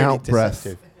does on the really out breath.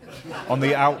 On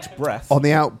the out breath. On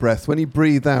the out breath, when you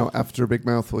breathe out after a big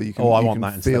mouthful, you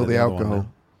can, feel the alcohol.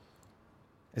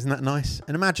 Isn't that nice?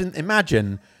 And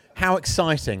imagine how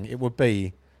exciting it would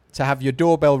be to have your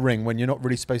doorbell ring when you're not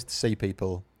really supposed to see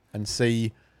people and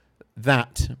see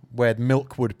that where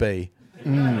milk would be.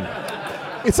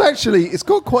 It's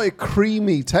got quite a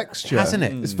creamy texture, hasn't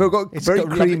it? It's got very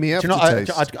creamy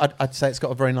aftertaste. I'd say it's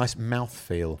got a very nice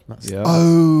mouthfeel.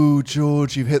 Oh,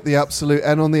 George, you've hit the absolute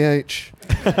N on the H.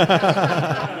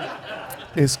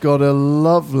 It's got a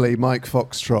lovely Mike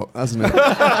Foxtrot, hasn't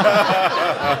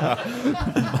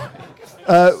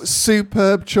it?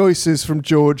 Superb choices from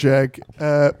George Egg.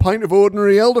 Pint of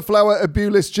ordinary elderflower,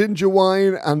 Abulis ginger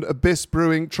wine, and Abyss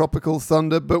Brewing Tropical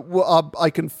Thunder. But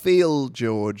I can feel,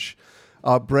 George,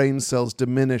 our brain cells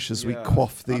diminish as we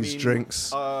quaff these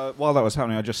drinks. While that was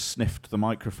happening, I just sniffed the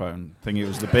microphone, thinking it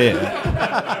was the beer.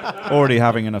 Already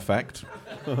having an effect.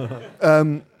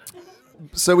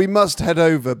 So we must head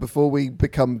over, before we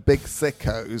become big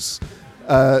thickos,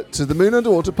 to the Moon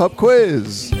Underwater Pub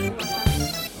Quiz.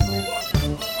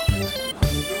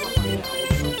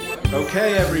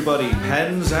 Okay, everybody,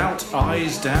 pens out,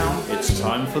 eyes down. It's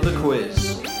time for the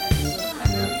quiz.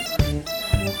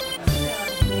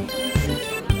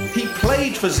 He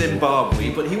played for Zimbabwe,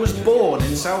 but he was born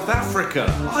in South Africa.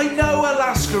 I know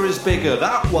Alaska is bigger.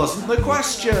 That wasn't the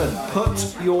question.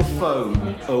 Put your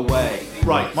phone away.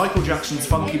 Right, Michael Jackson's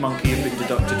Funky Monkey have been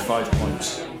deducted 5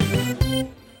 points.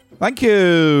 Thank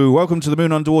you. Welcome to the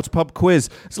Moon Underwater Pub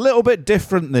Quiz. It's a little bit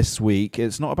different this week.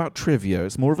 It's not about trivia.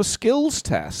 It's more of a skills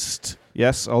test.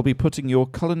 Yes, I'll be putting your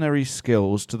culinary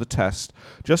skills to the test,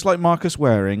 just like Marcus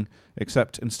Waring,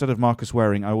 except instead of Marcus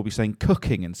Waring, I will be saying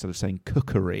cooking instead of saying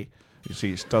cookery. You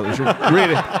see, it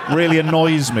really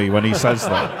annoys me when he says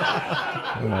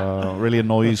that. Really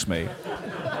annoys me.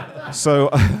 So,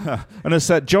 and I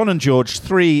said, John and George,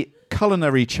 3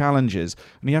 culinary challenges,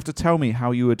 and you have to tell me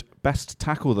how you would best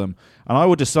tackle them. And I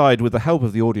will decide, with the help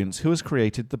of the audience, who has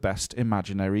created the best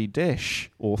imaginary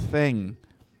dish or thing.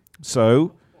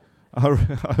 So, I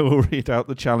will read out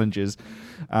the challenges,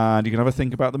 and you can have a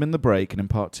think about them in the break, and in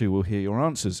part 2 we'll hear your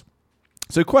answers.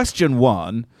 So question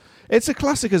 1, it's a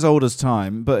classic as old as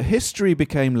time, but history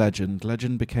became legend,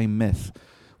 legend became myth.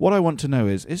 What I want to know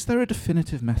is there a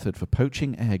definitive method for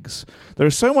poaching eggs? There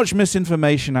is so much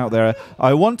misinformation out there.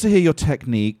 I want to hear your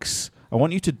techniques. I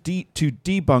want you to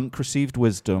debunk received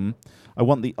wisdom. I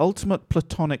want the ultimate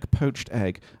platonic poached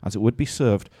egg, as it would be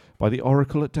served by the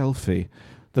Oracle at Delphi.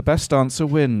 The best answer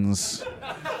wins.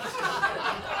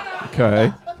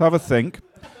 Okay, have a think.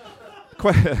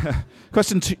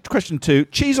 Question 2,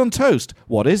 cheese on toast.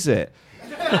 What is it?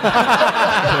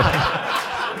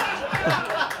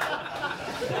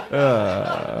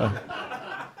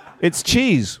 It's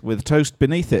cheese with toast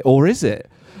beneath it, or is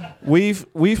it? We've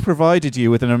provided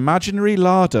you with an imaginary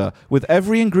larder with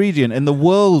every ingredient in the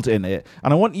world in it,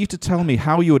 and I want you to tell me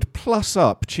how you would plus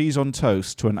up cheese on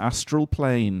toast to an astral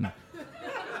plane.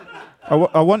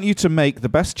 I want you to make the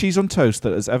best cheese on toast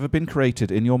that has ever been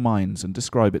created in your minds and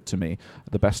describe it to me.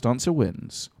 The best answer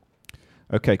wins.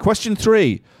 Okay, question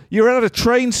 3. You're at a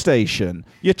train station.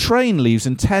 Your train leaves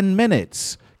in 10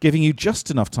 minutes, giving you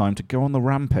just enough time to go on the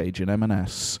rampage in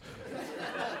M&S.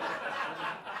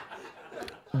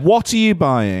 What are you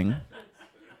buying?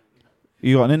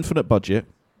 You got an infinite budget.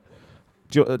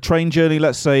 A train journey,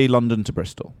 let's say London to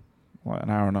Bristol. Like an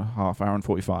hour and a half, hour and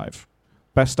 45.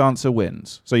 Best answer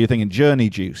wins. So you're thinking journey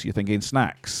juice, you're thinking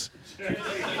snacks.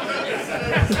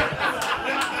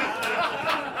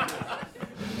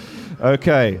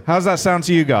 Okay, how's that sound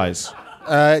to you guys?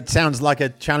 It sounds like a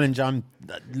challenge I'm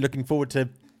looking forward to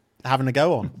having a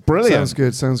go on. Brilliant.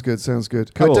 Sounds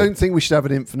good. Cool. I don't think we should have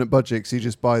an infinite budget because you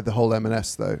just buy the whole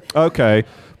M&S though. Okay,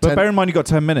 but bear in mind you got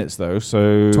 10 minutes though,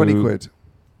 so... 20 quid.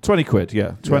 20 quid,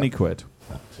 yeah. 20 quid.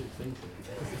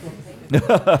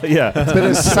 Yeah.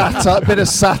 Bit of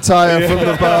satire from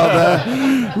the bar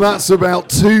there. That's about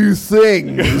 2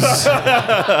 things.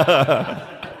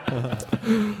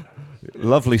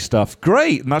 Lovely stuff.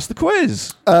 Great, and that's the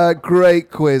quiz.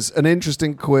 Great quiz, an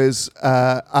interesting quiz,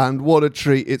 and what a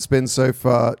treat it's been so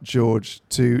far, George,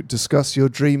 to discuss your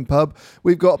dream pub.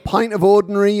 We've got Pint of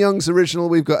Ordinary, Young's Original,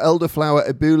 we've got Elderflower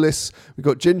Ebulis, we've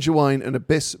got Ginger Wine and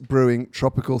Abyss Brewing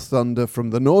Tropical Thunder from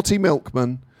the Naughty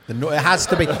Milkman. It has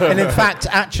to be. And in fact,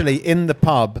 actually, in the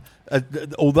pub,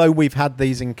 although we've had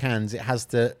these in cans, it has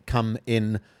to come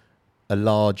in a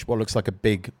large, what looks like a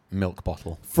big milk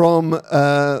bottle. From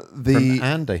From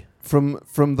Andy. From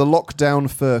the lockdown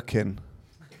Firkin.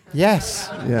 Yes.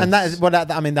 And that is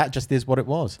that just is what it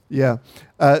was. Yeah.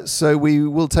 So we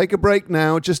will take a break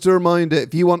now. Just a reminder,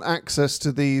 if you want access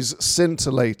to these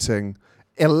scintillating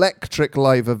electric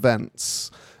live events,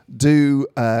 do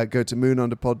go to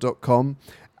moonunderpod.com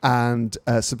and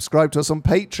subscribe to us on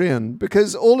Patreon,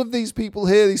 because all of these people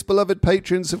here, these beloved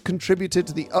patrons, have contributed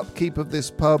to the upkeep of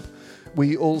this pub.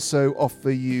 We also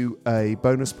offer you a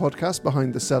bonus podcast,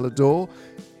 Behind the Cellar Door,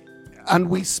 and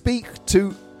we speak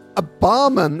to a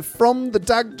barman from the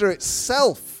Dagda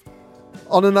itself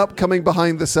on an upcoming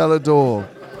Behind the Cellar Door.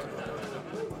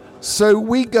 So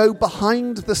we go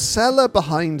behind the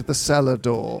cellar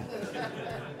door.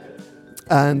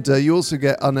 And you also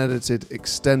get unedited,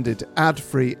 extended,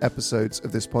 ad-free episodes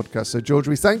of this podcast. So, George,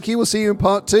 we thank you. We'll see you in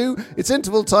part 2. It's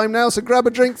interval time now, so grab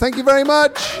a drink. Thank you very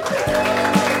much.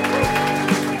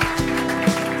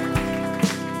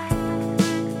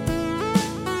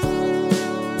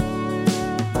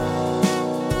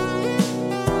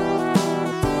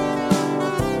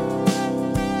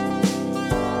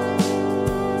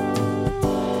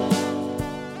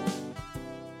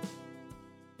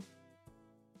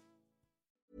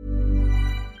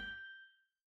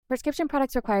 Prescription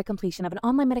products require completion of an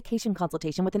online medication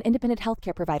consultation with an independent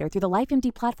healthcare provider through the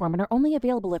LifeMD platform and are only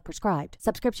available if prescribed.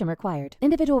 Subscription required.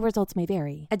 Individual results may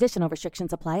vary. Additional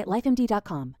restrictions apply at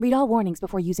lifemd.com. Read all warnings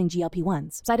before using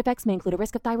GLP-1s. Side effects may include a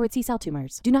risk of thyroid C-cell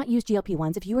tumors. Do not use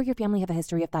GLP-1s if you or your family have a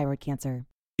history of thyroid cancer.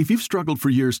 If you've struggled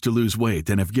for years to lose weight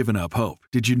and have given up hope,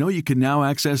 did you know you can now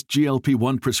access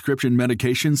GLP-1 prescription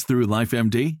medications through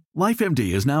LifeMD?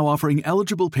 LifeMD is now offering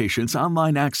eligible patients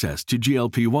online access to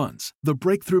GLP-1s, the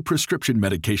breakthrough prescription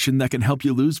medication that can help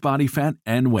you lose body fat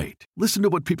and weight. Listen to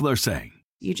what people are saying.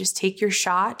 You just take your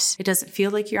shot. It doesn't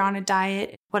feel like you're on a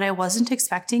diet. What I wasn't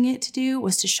expecting it to do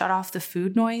was to shut off the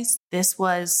food noise. This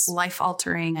was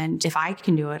life-altering, and if I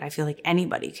can do it, I feel like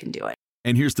anybody can do it.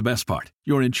 And here's the best part.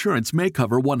 Your insurance may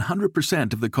cover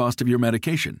 100% of the cost of your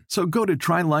medication. So go to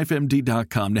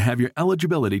TryLifeMD.com to have your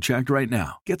eligibility checked right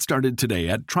now. Get started today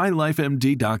at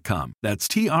TryLifeMD.com. That's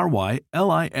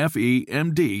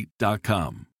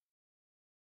TryLifeMD.com.